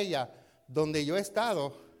decirle a ella, donde yo he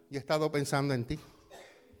estado pensando en ti.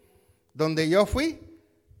 Donde yo fui,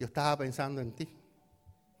 yo estaba pensando en ti.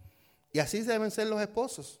 Y así deben ser los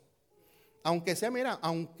esposos. Aunque sea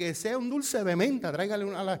un dulce de menta, tráigale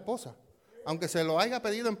una a la esposa. Aunque se lo haya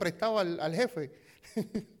pedido en prestado al jefe.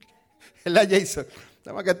 Es la Jason.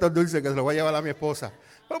 Nada más que esto es dulce que se lo voy a llevar a mi esposa.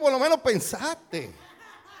 Pero por lo menos pensaste.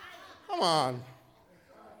 Come on.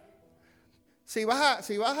 Si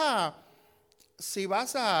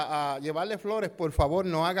vas a llevarle flores, por favor,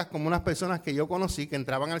 no hagas como unas personas que yo conocí que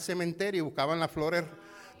entraban al cementerio y buscaban las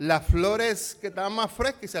flores que estaban más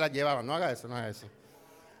frescas y se las llevaban. No hagas eso.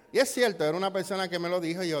 Y es cierto, era una persona que me lo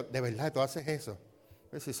dijo y yo, de verdad, tú haces eso.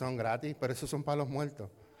 Pues si son gratis, pero esos son para los muertos.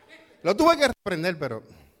 Lo tuve que reprender, pero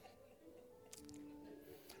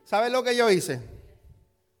 ¿sabes lo que yo hice?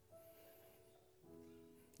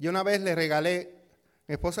 Yo una vez le regalé, a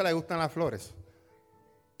mi esposa le gustan las flores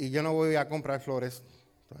y yo no voy a comprar flores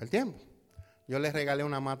todo el tiempo. Yo le regalé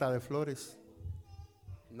una mata de flores.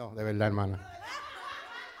 No, de verdad, hermana.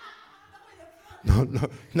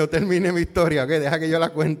 No termine mi historia, ¿ok? Deja que yo la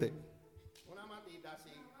cuente. Una matita así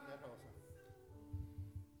de rosa.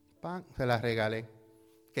 Se la regalé.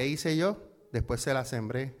 ¿Qué hice yo? Después se la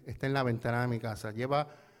sembré. Está en la ventana de mi casa. Lleva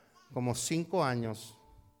como 5 años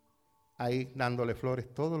ahí dándole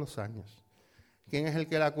flores todos los años. ¿Quién es el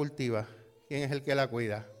que la cultiva? ¿Quién es el que la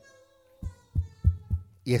cuida?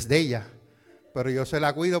 Y es de ella. Pero yo se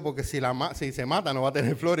la cuido porque si se mata no va a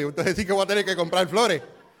tener flores. Entonces sí que voy a tener que comprar flores.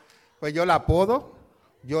 Pues yo la podo,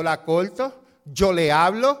 yo la corto, yo le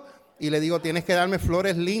hablo y le digo, tienes que darme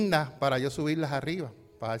flores lindas para yo subirlas arriba,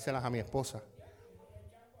 para dárselas a mi esposa.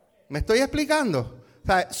 ¿Me estoy explicando? O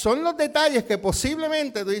sea, son los detalles que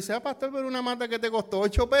posiblemente tú dices, pastor, pero una mata que te costó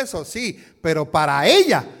 8 pesos. Sí, pero para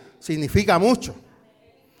ella significa mucho.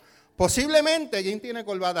 Posiblemente, ¿quién tiene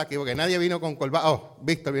corbata aquí? Porque nadie vino con corbata. Oh,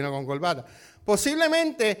 Víctor vino con corbata.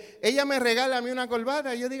 Posiblemente ella me regala a mí una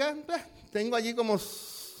corbata y yo diga, tengo allí como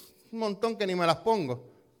un montón que ni me las pongo.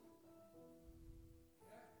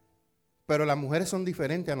 Pero las mujeres son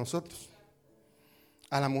diferentes a nosotros.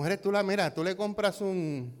 A las mujeres tú le compras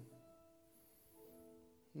no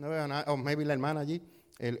veo nada, o maybe la hermana allí,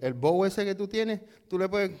 el bow ese que tú tienes, tú le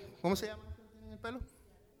puedes, ¿cómo se llama en el pelo?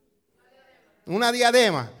 Una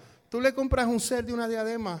diadema. Tú le compras un set de una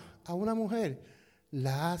diadema a una mujer,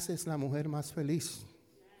 la haces la mujer más feliz,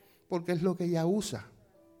 porque es lo que ella usa.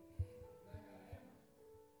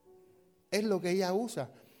 Es lo que ella usa.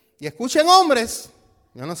 Y escuchen, hombres,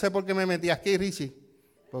 yo no sé por qué me metí aquí, Richie,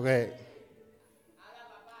 porque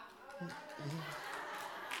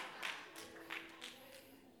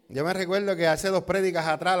yo me recuerdo que hace 2 prédicas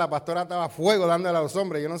atrás la pastora estaba a fuego dándole a los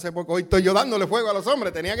hombres. Yo no sé por qué hoy estoy yo dándole fuego a los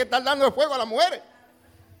hombres. Tenía que estar dándole fuego a las mujeres.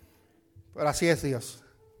 Pero así es Dios.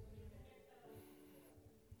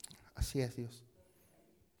 Así es Dios.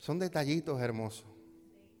 Son detallitos hermosos.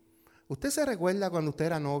 ¿Usted se recuerda cuando usted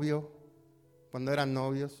era novio? Cuando eran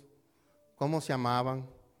novios, cómo se amaban,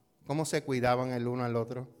 cómo se cuidaban el uno al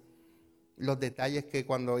otro. los detalles que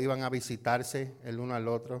cuando iban a visitarse el uno al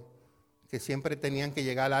otro, que siempre tenían que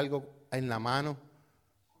llegar algo en la mano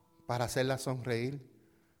para hacerla sonreír.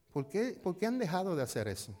 ¿Por qué han dejado de hacer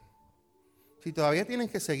eso? Si todavía tienen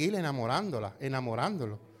que seguir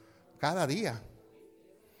enamorándolo cada día.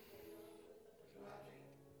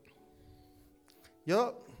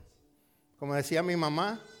 Yo, como decía mi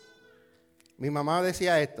mamá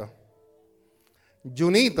decía esto: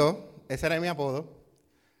 Junito, ese era mi apodo,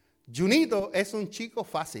 Junito es un chico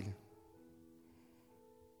fácil.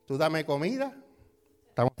 Tú dame comida,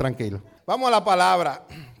 estamos tranquilos. Vamos a la palabra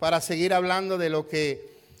para seguir hablando de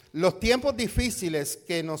los tiempos difíciles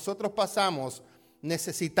que nosotros pasamos.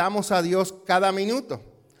 Necesitamos a Dios cada minuto,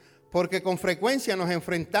 porque con frecuencia nos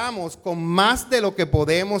enfrentamos con más de lo que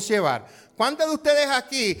podemos llevar. ¿Cuántos de ustedes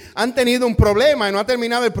aquí han tenido un problema y no ha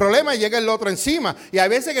terminado el problema y llega el otro encima? Y hay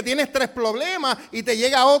veces que tienes 3 problemas y te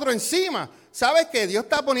llega otro encima. ¿Sabes qué? Dios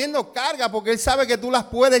está poniendo carga porque Él sabe que tú las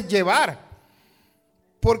puedes llevar.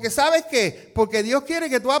 Porque ¿sabes qué? Porque Dios quiere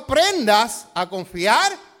que tú aprendas a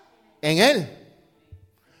confiar en Él.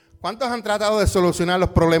 ¿Cuántos han tratado de solucionar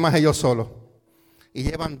los problemas ellos solos? Y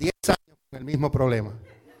llevan 10 años con el mismo problema.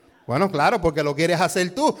 Bueno, claro, porque lo quieres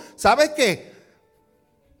hacer tú. ¿Sabes qué?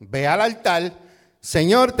 Ve al altar: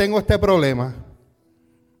 Señor, tengo este problema.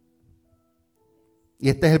 Y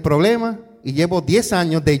este es el problema. Y llevo 10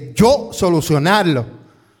 años de yo solucionarlo.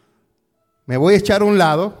 Me voy a echar a un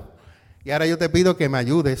lado. Y ahora yo te pido que me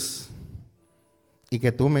ayudes. Y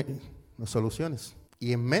que tú me lo soluciones.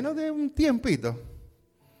 Y en menos de un tiempito,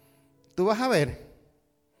 tú vas a ver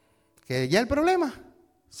que ya el problema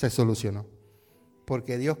se solucionó.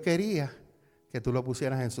 Porque Dios quería que tú lo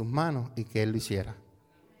pusieras en sus manos y que Él lo hiciera.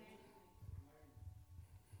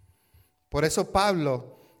 Por eso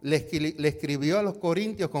Pablo le escribió a los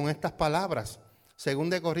corintios con estas palabras.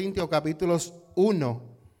 2 Corintios capítulos 1,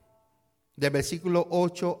 del versículo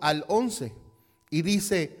 8 al 11. Y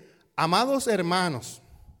dice: amados hermanos,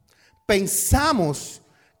 pensamos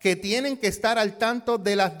que tienen que estar al tanto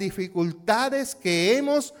de las dificultades que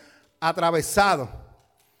hemos atravesado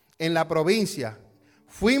en la provincia.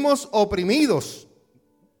 Fuimos oprimidos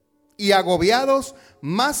y agobiados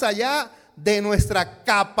más allá de nuestra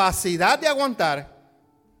capacidad de aguantar,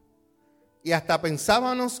 y hasta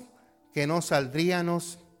pensábamos que no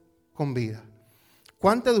saldríamos con vida.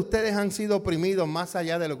 ¿Cuántos de ustedes han sido oprimidos más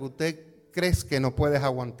allá de lo que usted cree que no puedes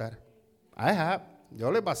aguantar? Ajá, yo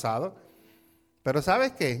lo he pasado. Pero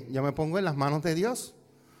 ¿sabes qué? Yo me pongo en las manos de Dios,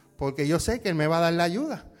 porque yo sé que Él me va a dar la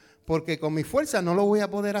ayuda, porque con mi fuerza no lo voy a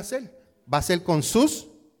poder hacer. Va a ser con sus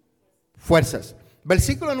fuerzas.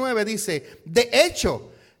 Versículo 9 dice: de hecho,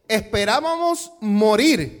 esperábamos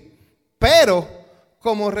morir, pero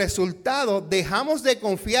como resultado dejamos de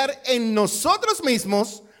confiar en nosotros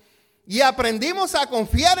mismos y aprendimos a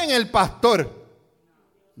confiar en el pastor.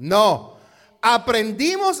 No,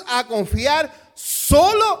 aprendimos a confiar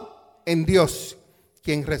solo en Dios,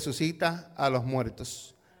 quien resucita a los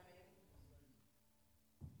muertos.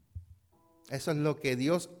 Eso es lo que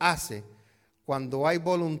Dios hace cuando hay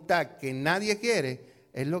voluntad que nadie quiere.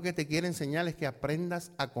 Es lo que te quiere enseñar, es que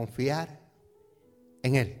aprendas a confiar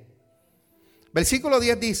en Él. Versículo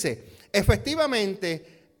 10 dice: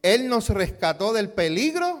 efectivamente, Él nos rescató del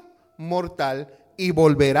peligro mortal y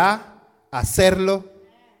volverá a hacerlo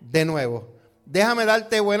de nuevo. Déjame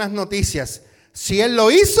darte buenas noticias. Si Él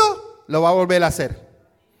lo hizo, lo va a volver a hacer.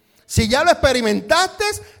 Si ya lo experimentaste,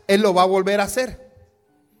 Él lo va a volver a hacer.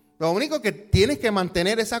 Lo único que tienes que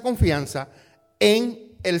mantener esa confianza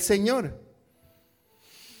en el Señor.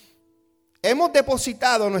 Hemos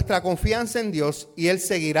depositado nuestra confianza en Dios y Él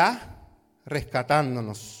seguirá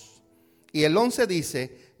rescatándonos. Y el 11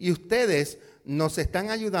 dice: y ustedes nos están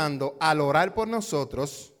ayudando al orar por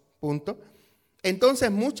nosotros, punto. Entonces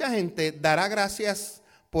mucha gente dará gracias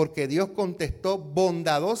porque Dios contestó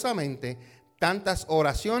bondadosamente tantas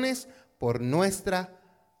oraciones por nuestra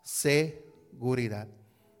seguridad.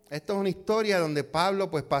 Esto es una historia donde Pablo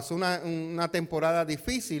pues pasó una temporada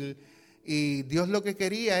difícil, y Dios lo que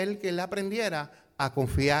quería es que él aprendiera a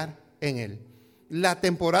confiar en Él. Las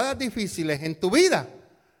temporadas difíciles en tu vida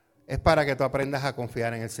es para que tú aprendas a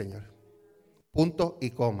confiar en el Señor. Punto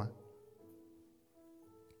y coma.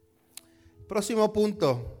 Próximo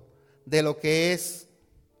punto de lo que es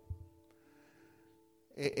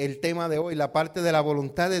el tema de hoy, la parte de la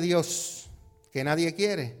voluntad de Dios que nadie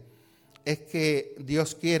quiere, es que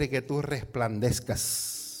Dios quiere que tú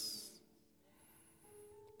resplandezcas.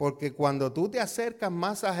 Porque cuando tú te acercas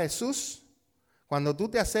más a Jesús, cuando tú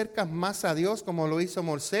te acercas más a Dios, como lo hizo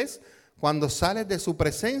Moisés, cuando sales de su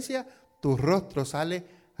presencia, tu rostro sale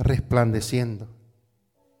resplandeciendo.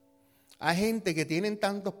 Hay gente que tienen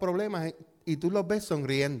tantos problemas y tú los ves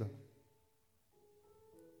sonriendo.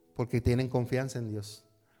 Porque tienen confianza en Dios.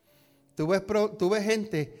 Tú ves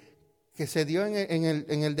gente que se dio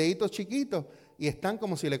en el dedito chiquito y están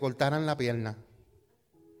como si le cortaran la pierna.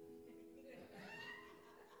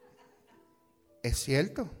 Es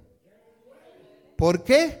cierto. ¿Por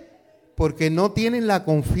qué? Porque no tienen la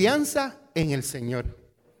confianza en el Señor.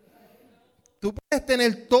 Tú puedes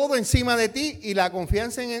tener todo encima de ti y la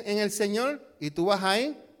confianza en el Señor y tú vas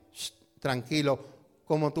ahí tranquilo,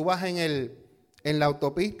 como tú vas en la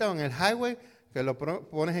autopista o en el highway, que lo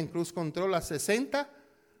pones en cruise control a 60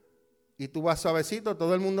 y tú vas suavecito,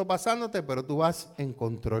 todo el mundo pasándote, pero tú vas en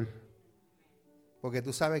control. Porque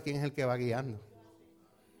tú sabes quién es el que va guiando.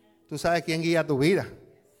 Tú sabes quién guía tu vida.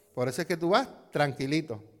 Por eso es que tú vas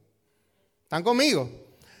tranquilito. ¿Están conmigo?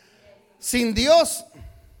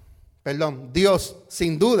 Dios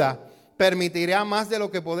sin duda permitirá más de lo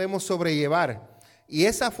que podemos sobrellevar. Y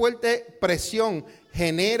esa fuerte presión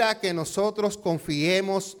genera que nosotros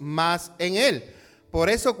confiemos más en Él. Por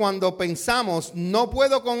eso cuando pensamos, no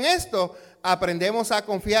puedo con esto, aprendemos a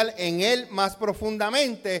confiar en Él más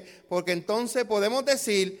profundamente, porque entonces podemos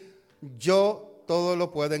decir, yo todo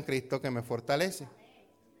lo puedo en Cristo que me fortalece.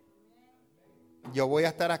 Yo voy a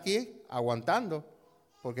estar aquí aguantando,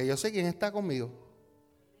 porque yo sé quién está conmigo.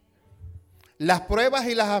 Las pruebas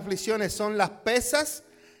y las aflicciones son las pesas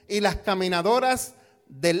y las caminadoras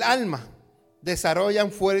del alma.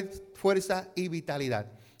 Desarrollan fuerza y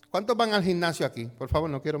vitalidad. ¿Cuántos van al gimnasio aquí? Por favor,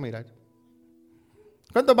 no quiero mirar.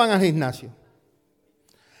 ¿Cuántos van al gimnasio?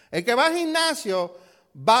 El que va al gimnasio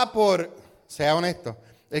va por, sea honesto,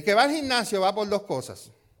 el que va al gimnasio va por dos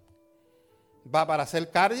cosas. Va para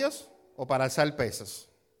hacer cardios o para alzar pesas.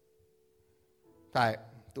 O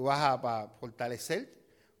sea, tú vas para fortalecer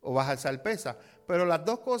o vas a alzar pesas. Pero las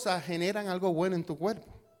dos cosas generan algo bueno en tu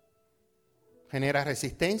cuerpo. Genera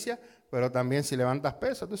resistencia, pero también si levantas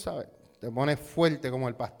peso, tú sabes, te pones fuerte como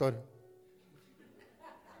el pastor.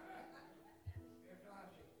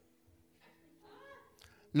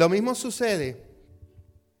 Lo mismo sucede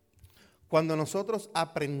cuando nosotros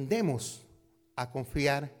aprendemos a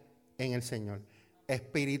confiar en el Señor.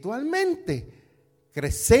 Espiritualmente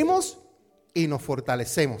crecemos y nos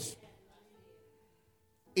fortalecemos.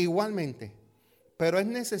 Igualmente. Pero es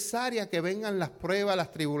necesaria que vengan las pruebas,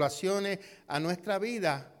 las tribulaciones a nuestra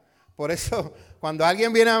vida. Por eso, cuando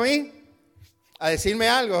alguien viene a mí a decirme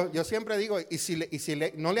algo, yo siempre digo, y si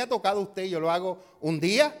no le ha tocado a usted y yo lo hago un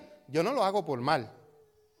día, yo no lo hago por mal.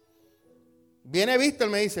 Viene Víctor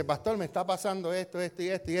y me dice, pastor, me está pasando esto,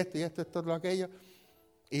 aquello.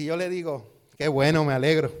 Y yo le digo, qué bueno, me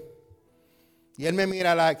alegro. Y él me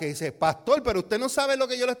mira que dice, pastor, pero usted no sabe lo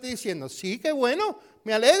que yo le estoy diciendo. Sí, qué bueno,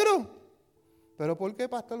 me alegro. ¿Pero por qué,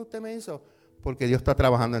 pastor, usted me hizo? Porque Dios está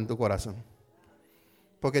trabajando en tu corazón.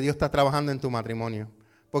 Porque Dios está trabajando en tu matrimonio.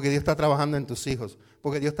 Porque Dios está trabajando en tus hijos.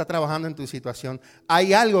 Porque Dios está trabajando en tu situación.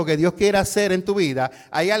 Hay algo que Dios quiere hacer en tu vida.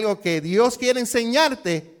 Hay algo que Dios quiere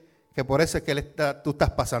enseñarte. Que por eso es que tú estás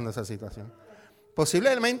pasando esa situación.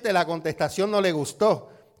 Posiblemente la contestación no le gustó.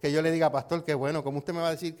 Que yo le diga, pastor, qué bueno. ¿Cómo usted me va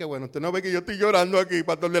a decir qué bueno? Usted no ve que yo estoy llorando aquí,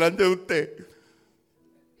 pastor, delante de usted.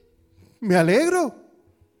 Me alegro.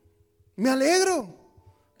 Me alegro,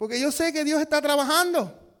 porque yo sé que Dios está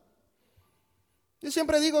trabajando. Yo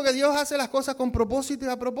siempre digo que Dios hace las cosas con propósito y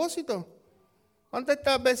a propósito.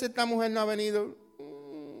 ¿Cuántas veces esta mujer no ha venido?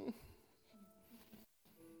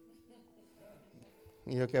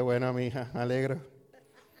 Y yo, qué bueno, mi hija, me alegro.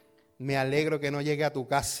 Me alegro que no llegue a tu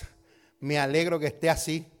casa. Me alegro que esté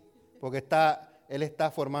así, porque él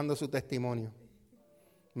está formando su testimonio.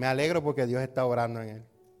 Me alegro porque Dios está orando en él.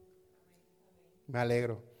 Me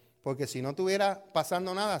alegro. Porque si no estuviera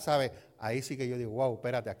pasando nada, ¿sabes? Ahí sí que yo digo, wow,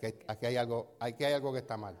 espérate, aquí hay algo que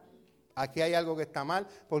está mal. Aquí hay algo que está mal,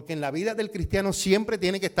 porque en la vida del cristiano siempre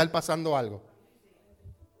tiene que estar pasando algo.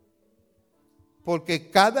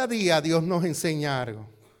 Porque cada día Dios nos enseña algo.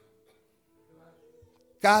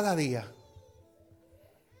 Cada día.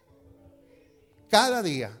 Cada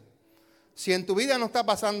día. Si en tu vida no está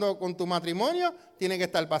pasando con tu matrimonio, tiene que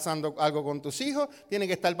estar pasando algo con tus hijos, tiene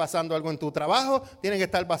que estar pasando algo en tu trabajo, tiene que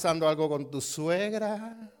estar pasando algo con tu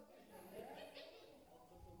suegra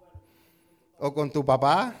o con tu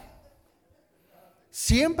papá.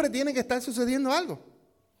 Siempre tiene que estar sucediendo algo.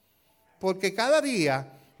 Porque cada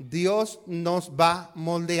día Dios nos va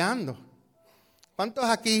moldeando. ¿Cuántos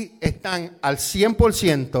aquí están al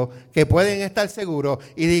 100% que pueden estar seguros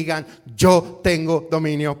y digan, yo tengo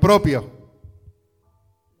dominio propio?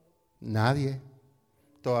 Nadie.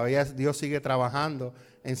 Todavía Dios sigue trabajando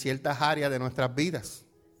en ciertas áreas de nuestras vidas.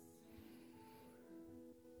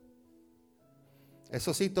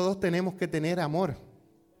 Eso sí, todos tenemos que tener amor.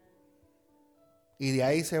 Y de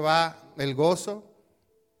ahí se va el gozo,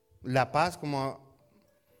 la paz, como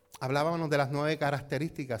hablábamos de las 9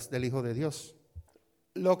 características del Hijo de Dios.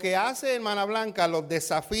 Lo que hace, hermana Blanca, los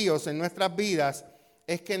desafíos en nuestras vidas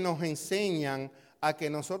es que nos enseñan a que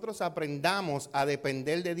nosotros aprendamos a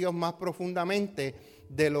depender de Dios más profundamente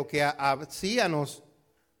de lo que hacíamos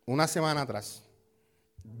una semana atrás,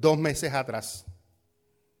 2 meses atrás.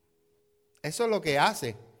 Eso es lo que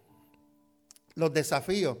hace los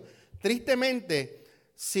desafíos. Tristemente,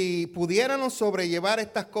 si pudiéramos sobrellevar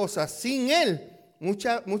estas cosas sin Él,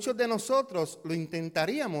 muchos de nosotros lo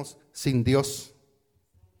intentaríamos sin Dios.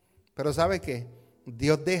 Pero ¿sabe qué?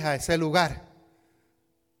 Dios deja ese lugar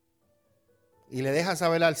y le deja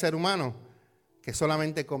saber al ser humano que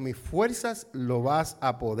solamente con mis fuerzas lo vas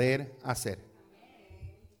a poder hacer.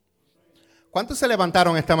 ¿Cuántos se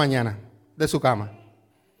levantaron esta mañana de su cama?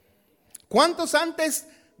 ¿Cuántos antes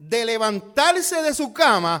de levantarse de su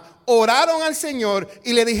cama oraron al Señor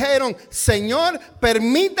y le dijeron: Señor,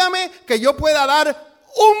 permítame que yo pueda dar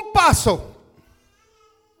un paso?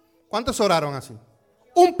 ¿Cuántos oraron así?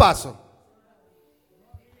 Un paso.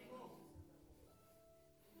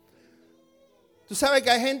 Tú sabes que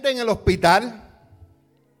hay gente en el hospital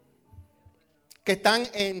que están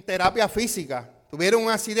en terapia física, tuvieron un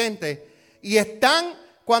accidente y están,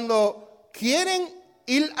 cuando quieren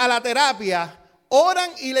ir a la terapia, oran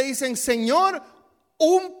y le dicen: Señor,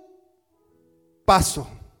 un paso.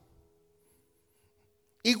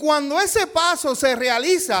 Y cuando ese paso se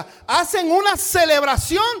realiza, hacen una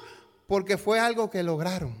celebración porque fue algo que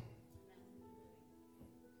lograron.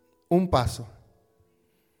 Un paso.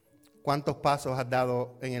 ¿Cuántos pasos has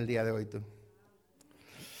dado en el día de hoy tú?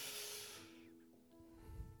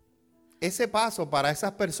 Ese paso para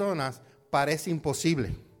esas personas parece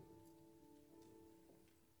imposible.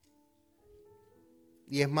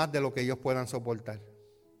 Y es más de lo que ellos puedan soportar.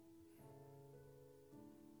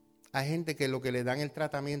 Hay gente que lo que le dan el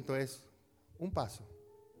tratamiento es un paso,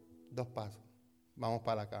 2 pasos, vamos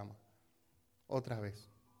para la cama. Otra vez,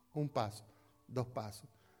 un paso, 2 pasos,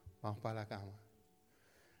 vamos para la cama.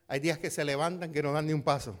 Hay días que se levantan que no dan ni un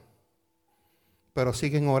paso, pero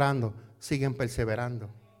siguen orando, siguen perseverando.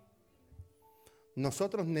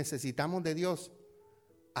 Nosotros necesitamos de Dios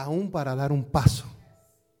aún para dar un paso.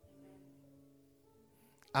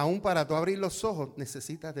 Aún para tú abrir los ojos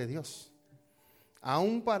necesitas de Dios.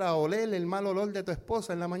 Aún para oler el mal olor de tu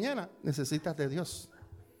esposa en la mañana necesitas de Dios.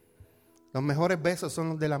 Los mejores besos son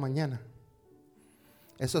los de la mañana.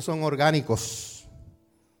 Esos son orgánicos.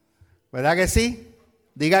 ¿Verdad que sí?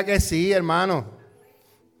 Diga que sí, hermano.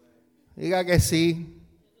 Diga que sí.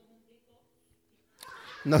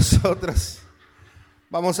 Nosotros,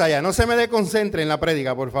 vamos allá. No se me desconcentre en la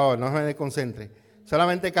prédica, por favor. No se me desconcentre.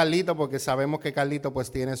 Solamente Carlito, porque sabemos que Carlito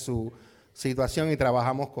pues tiene su situación y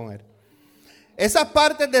trabajamos con él. Esas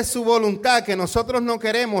partes de su voluntad que nosotros no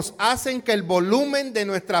queremos hacen que el volumen de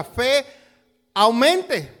nuestra fe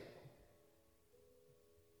aumente.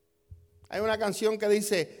 Hay una canción que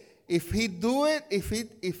dice: If he do it, if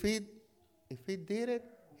he did it,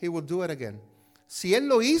 he will do it again. Si él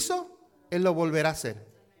lo hizo, él lo volverá a hacer.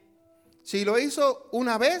 Si lo hizo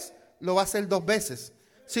una vez, lo va a hacer 2 veces.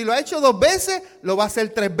 Si lo ha hecho 2 veces, lo va a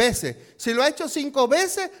hacer 3 veces. Si lo ha hecho 5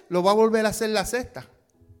 veces, lo va a volver a hacer la 6ª.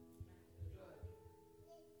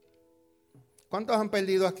 ¿Cuántos han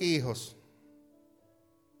perdido aquí hijos?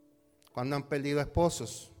 ¿Cuántos han perdido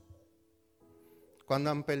esposos?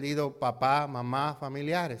 ¿Cuántos han perdido papá, mamá,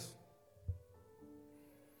 familiares?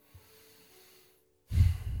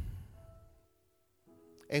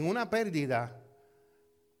 En una pérdida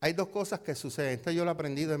hay 2 cosas que suceden. Esto yo lo he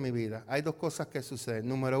aprendido en mi vida. Hay 2 cosas que suceden.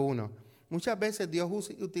 Número 1, muchas veces Dios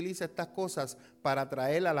utiliza estas cosas para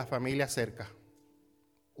traer a la familia cerca.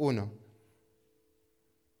 Uno.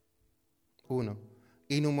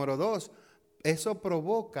 Y número 2, eso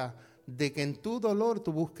provoca de que en tu dolor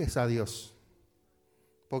tú busques a Dios.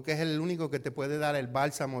 Porque es el único que te puede dar el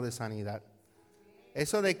bálsamo de sanidad.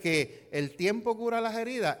 Eso de que el tiempo cura las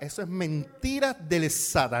heridas, eso es mentira del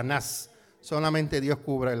Satanás. Solamente Dios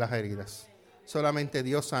cubre las heridas. Solamente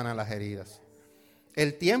Dios sana las heridas.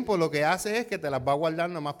 El tiempo lo que hace es que te las va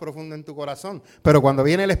guardando más profundo en tu corazón. Pero cuando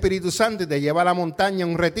viene el Espíritu Santo y te lleva a la montaña, a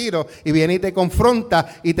un retiro, y viene y te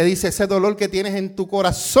confronta y te dice ese dolor que tienes en tu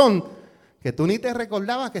corazón, que tú ni te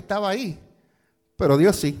recordabas que estaba ahí, pero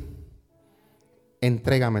Dios sí.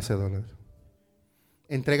 Entrégame ese dolor.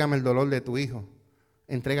 Entrégame el dolor de tu hijo.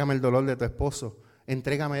 Entrégame el dolor de tu esposo.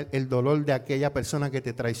 Entrégame el dolor de aquella persona que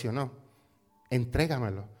te traicionó.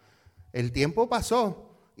 Entrégamelo. El tiempo pasó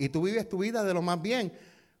y tú vives tu vida de lo más bien,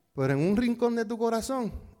 pero en un rincón de tu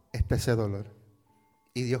corazón está ese dolor.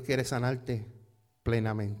 Y Dios quiere sanarte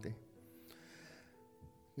plenamente.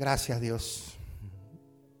 Gracias, Dios.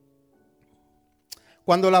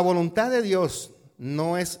 Cuando la voluntad de Dios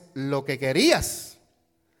no es lo que querías,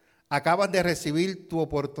 acabas de recibir tu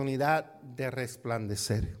oportunidad de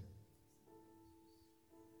resplandecer.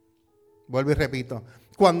 Vuelvo y repito.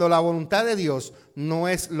 Cuando la voluntad de Dios no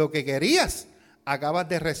es lo que querías, acabas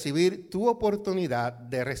de recibir tu oportunidad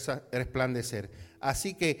de resplandecer.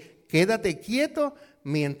 Así que quédate quieto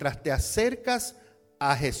mientras te acercas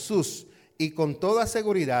a Jesús y con toda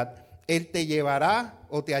seguridad Él te llevará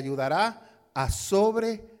o te ayudará a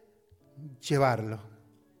sobrellevarlo.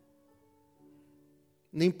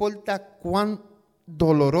 No importa cuán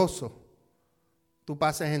doloroso tú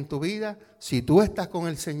pases en tu vida, si tú estás con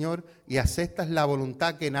el Señor y aceptas la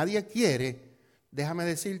voluntad que nadie quiere, déjame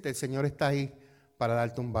decirte, el Señor está ahí para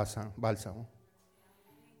darte un bálsamo.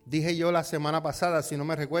 Dije yo la semana pasada, si no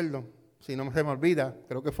me recuerdo, si no se me olvida,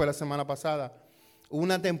 creo que fue la semana pasada,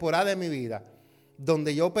 una temporada en mi vida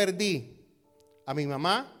donde yo perdí a mi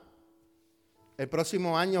mamá. El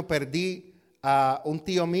próximo año perdí a un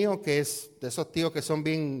tío mío que es de esos tíos que son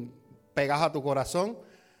bien pegados a tu corazón.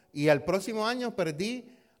 Y al próximo año perdí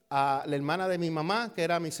a la hermana de mi mamá, que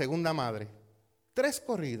era mi segunda madre. 3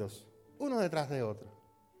 corridos, uno detrás de otro.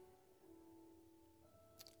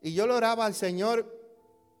 Y yo le oraba al Señor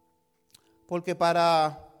porque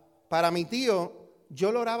para mi tío,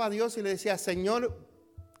 yo le oraba a Dios y le decía, Señor,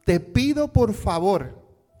 te pido por favor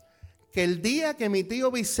que el día que mi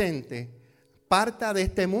tío Vicente parta de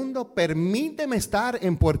este mundo, permíteme estar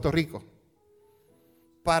en Puerto Rico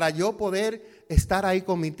para yo poder estar ahí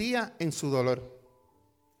con mi tía en su dolor.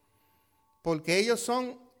 Porque ellos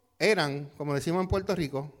eran, como decimos en Puerto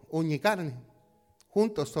Rico, uña y carne,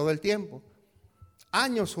 juntos todo el tiempo,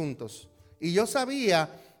 años juntos. Y yo sabía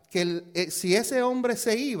que si ese hombre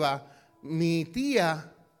se iba, mi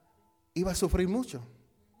tía iba a sufrir mucho.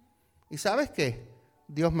 ¿Y sabes qué?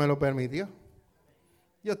 Dios me lo permitió.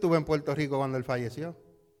 Yo estuve en Puerto Rico cuando él falleció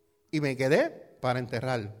y me quedé para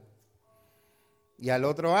enterrarlo. Y al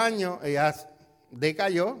otro año ella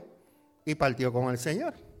decayó y partió con el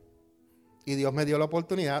Señor. Y Dios me dio la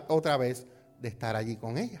oportunidad otra vez de estar allí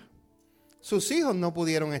con ella. Sus hijos no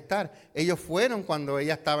pudieron estar. Ellos fueron cuando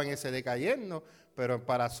ella estaba en ese decayendo, pero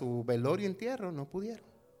para su velorio y entierro no pudieron.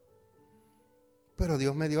 Pero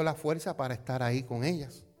Dios me dio la fuerza para estar ahí con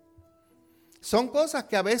ellas. Son cosas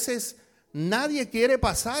que a veces nadie quiere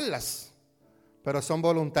pasarlas, pero son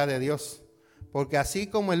voluntad de Dios. Porque así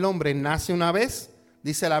como el hombre nace una vez,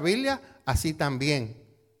 dice la Biblia, así también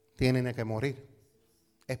tienen que morir.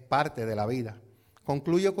 Es parte de la vida.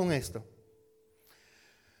 Concluyo con esto.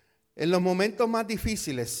 En los momentos más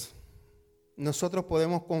difíciles, nosotros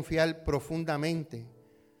podemos confiar profundamente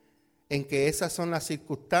en que esas son las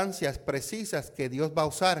circunstancias precisas que Dios va a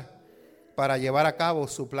usar para llevar a cabo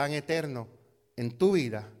su plan eterno en tu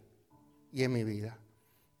vida y en mi vida.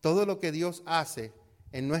 Todo lo que Dios hace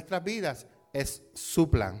en nuestras vidas es su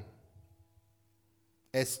plan,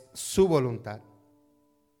 es su voluntad,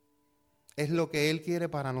 es lo que Él quiere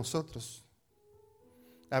para nosotros.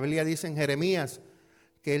 La Biblia dice en Jeremías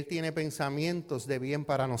que Él tiene pensamientos de bien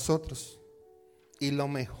para nosotros y lo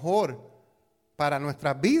mejor para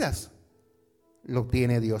nuestras vidas lo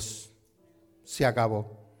tiene Dios. Se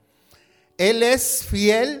acabó. Él es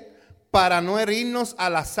fiel para no herirnos a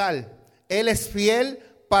la sal. Él es fiel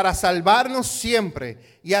para salvarnos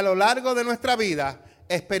siempre. Y a lo largo de nuestra vida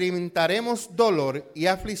experimentaremos dolor y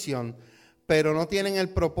aflicción, pero no tienen el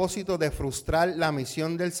propósito de frustrar la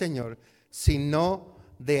misión del Señor, sino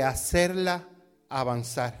de hacerla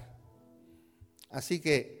avanzar. Así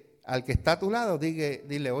que al que está a tu lado,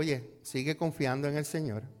 dile, oye, sigue confiando en el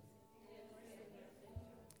Señor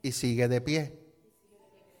y sigue de pie,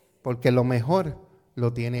 porque lo mejor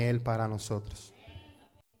lo tiene Él para nosotros.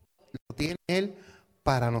 Lo tiene Él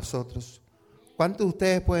para nosotros. ¿Cuántos de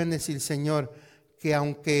ustedes pueden decir, Señor, que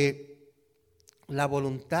aunque la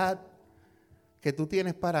voluntad que tú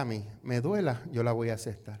tienes para mí me duela, yo la voy a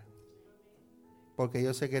aceptar? Porque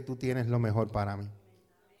yo sé que tú tienes lo mejor para mí.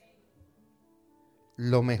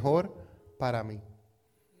 Lo mejor para mí.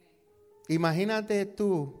 Imagínate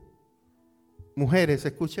tú, mujeres,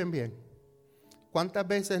 escuchen bien. ¿Cuántas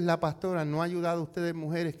veces la pastora no ha ayudado a ustedes,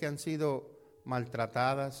 mujeres que han sido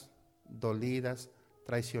maltratadas, dolidas,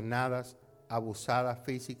 traicionadas, abusadas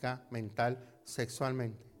física, mental,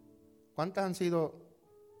 sexualmente? ¿Cuántas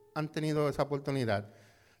han tenido esa oportunidad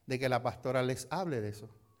de que la pastora les hable de eso?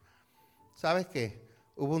 ¿Sabes qué?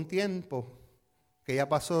 Hubo un tiempo que ella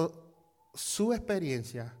pasó su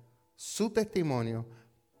experiencia, su testimonio,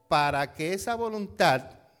 para que esa voluntad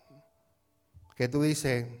que tú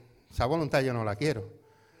dices, esa voluntad yo no la quiero,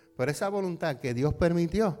 Pero esa voluntad que Dios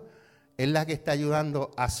permitió es la que está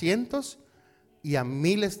ayudando a cientos y a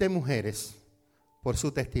miles de mujeres por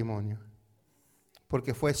su testimonio.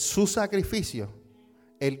 Porque fue su sacrificio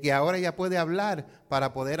el que ahora ella puede hablar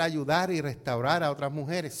para poder ayudar y restaurar a otras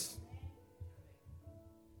mujeres.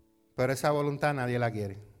 Pero esa voluntad nadie la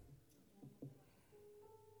quiere.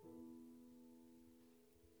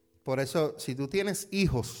 Por eso, si tú tienes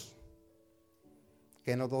hijos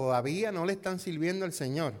que todavía no le están sirviendo al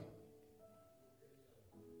Señor,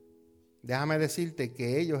 déjame decirte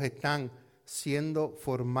que ellos están siendo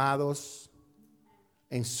formados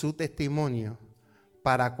en su testimonio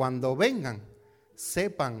para cuando vengan,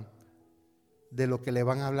 sepan de lo que le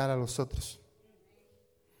van a hablar a los otros.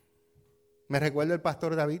 Me recuerdo el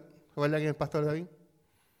pastor David. ¿Recuerdan quién es el pastor David?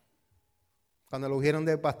 Cuando lo ungieron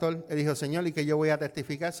de pastor, él dijo: Señor, ¿y qué yo voy a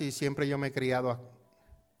testificar si siempre yo me he criado aquí?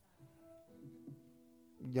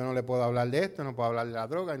 Yo no le puedo hablar de esto, no puedo hablar de la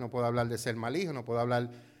droga, y no puedo hablar de ser mal hijo, no puedo hablar...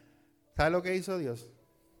 ¿Sabe lo que hizo Dios?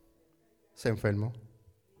 Se enfermó.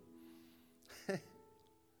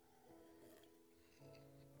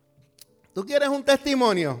 ¿Tú quieres un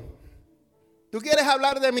testimonio? ¿Tú quieres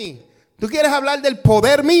hablar de mí? ¿Tú quieres hablar del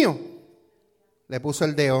poder mío? Le puso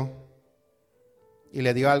el dedo y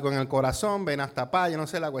le dio algo en el corazón, ven hasta paz, yo no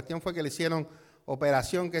sé, la cuestión fue que le hicieron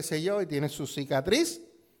operación, qué sé yo, y tiene su cicatriz.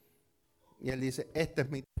 Y él dice: este es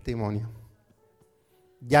mi testimonio.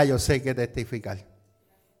 Ya yo sé qué testificar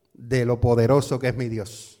de lo poderoso que es mi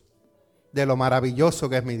Dios, de lo maravilloso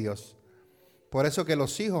que es mi Dios. Por eso que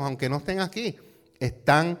los hijos, aunque no estén aquí,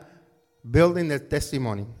 están building their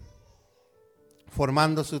testimony,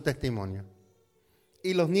 formando su testimonio.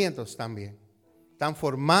 Y los nietos también están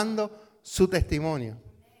formando su testimonio.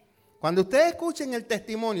 Cuando ustedes escuchen el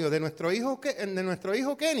testimonio de nuestro hijo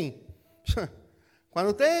Kenny,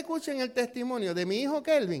 cuando ustedes escuchen el testimonio de mi hijo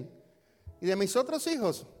Kelvin y de mis otros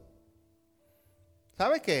hijos,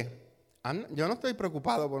 ¿sabes qué? Yo no estoy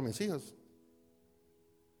preocupado por mis hijos.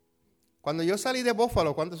 Cuando yo salí de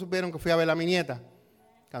Buffalo, ¿cuántos supieron que fui a ver a mi nieta?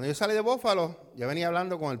 Cuando yo salí de Buffalo, yo venía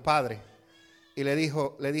hablando con el padre y le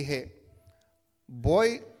dije: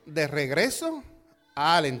 voy de regreso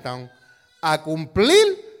a Allentown a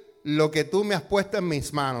cumplir lo que tú me has puesto en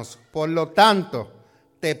mis manos. Por lo tanto,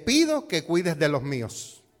 te pido que cuides de los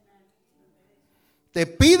míos. Te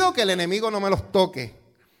pido que el enemigo no me los toque.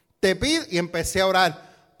 Te pido, y empecé a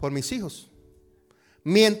orar por mis hijos.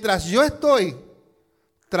 Mientras yo estoy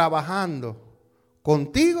trabajando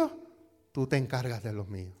contigo, tú te encargas de los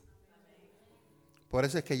míos. Por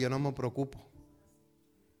eso es que yo no me preocupo.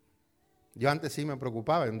 Yo antes sí me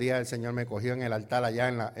preocupaba. Un día el Señor me cogió en el altar allá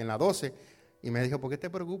en la 12 y me dijo: ¿por qué te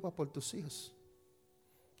preocupas por tus hijos?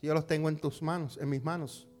 Yo los tengo en tus manos, en mis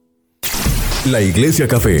manos. La Iglesia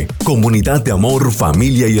Café, comunidad de amor,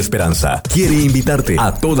 familia y esperanza, quiere invitarte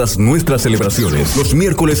a todas nuestras celebraciones. Los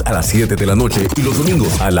miércoles a las 7 de la noche y los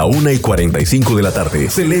domingos a la 1:45 de la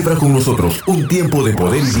tarde. Celebra con nosotros un tiempo de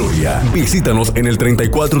poder y gloria. Visítanos en el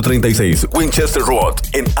 3436 Winchester Road,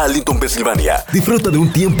 en Arlington, Pensilvania. Disfruta de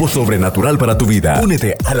un tiempo sobrenatural para tu vida.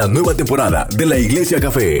 Únete a la nueva temporada de la Iglesia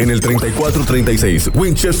Café en el 3436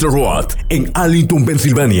 Winchester Road, en Arlington,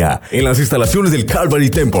 Pensilvania, en las instalaciones del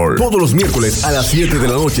Calvary Temple. Todos los miércoles a las 7 de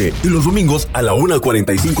la noche y los domingos a la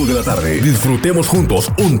 1:45 de la tarde. Disfrutemos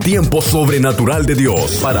juntos un tiempo sobrenatural de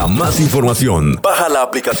Dios. Para más información, baja la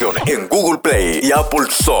aplicación en Google Play y Apple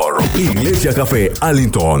Store. Iglesia Café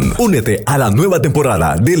Arlington. Únete a la nueva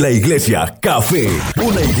temporada de la Iglesia Café.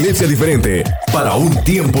 Una iglesia diferente para un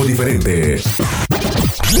tiempo diferente.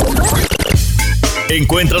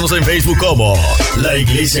 Encuéntranos en Facebook como La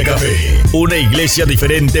Iglesia Café. Una iglesia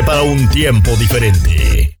diferente para un tiempo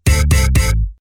diferente.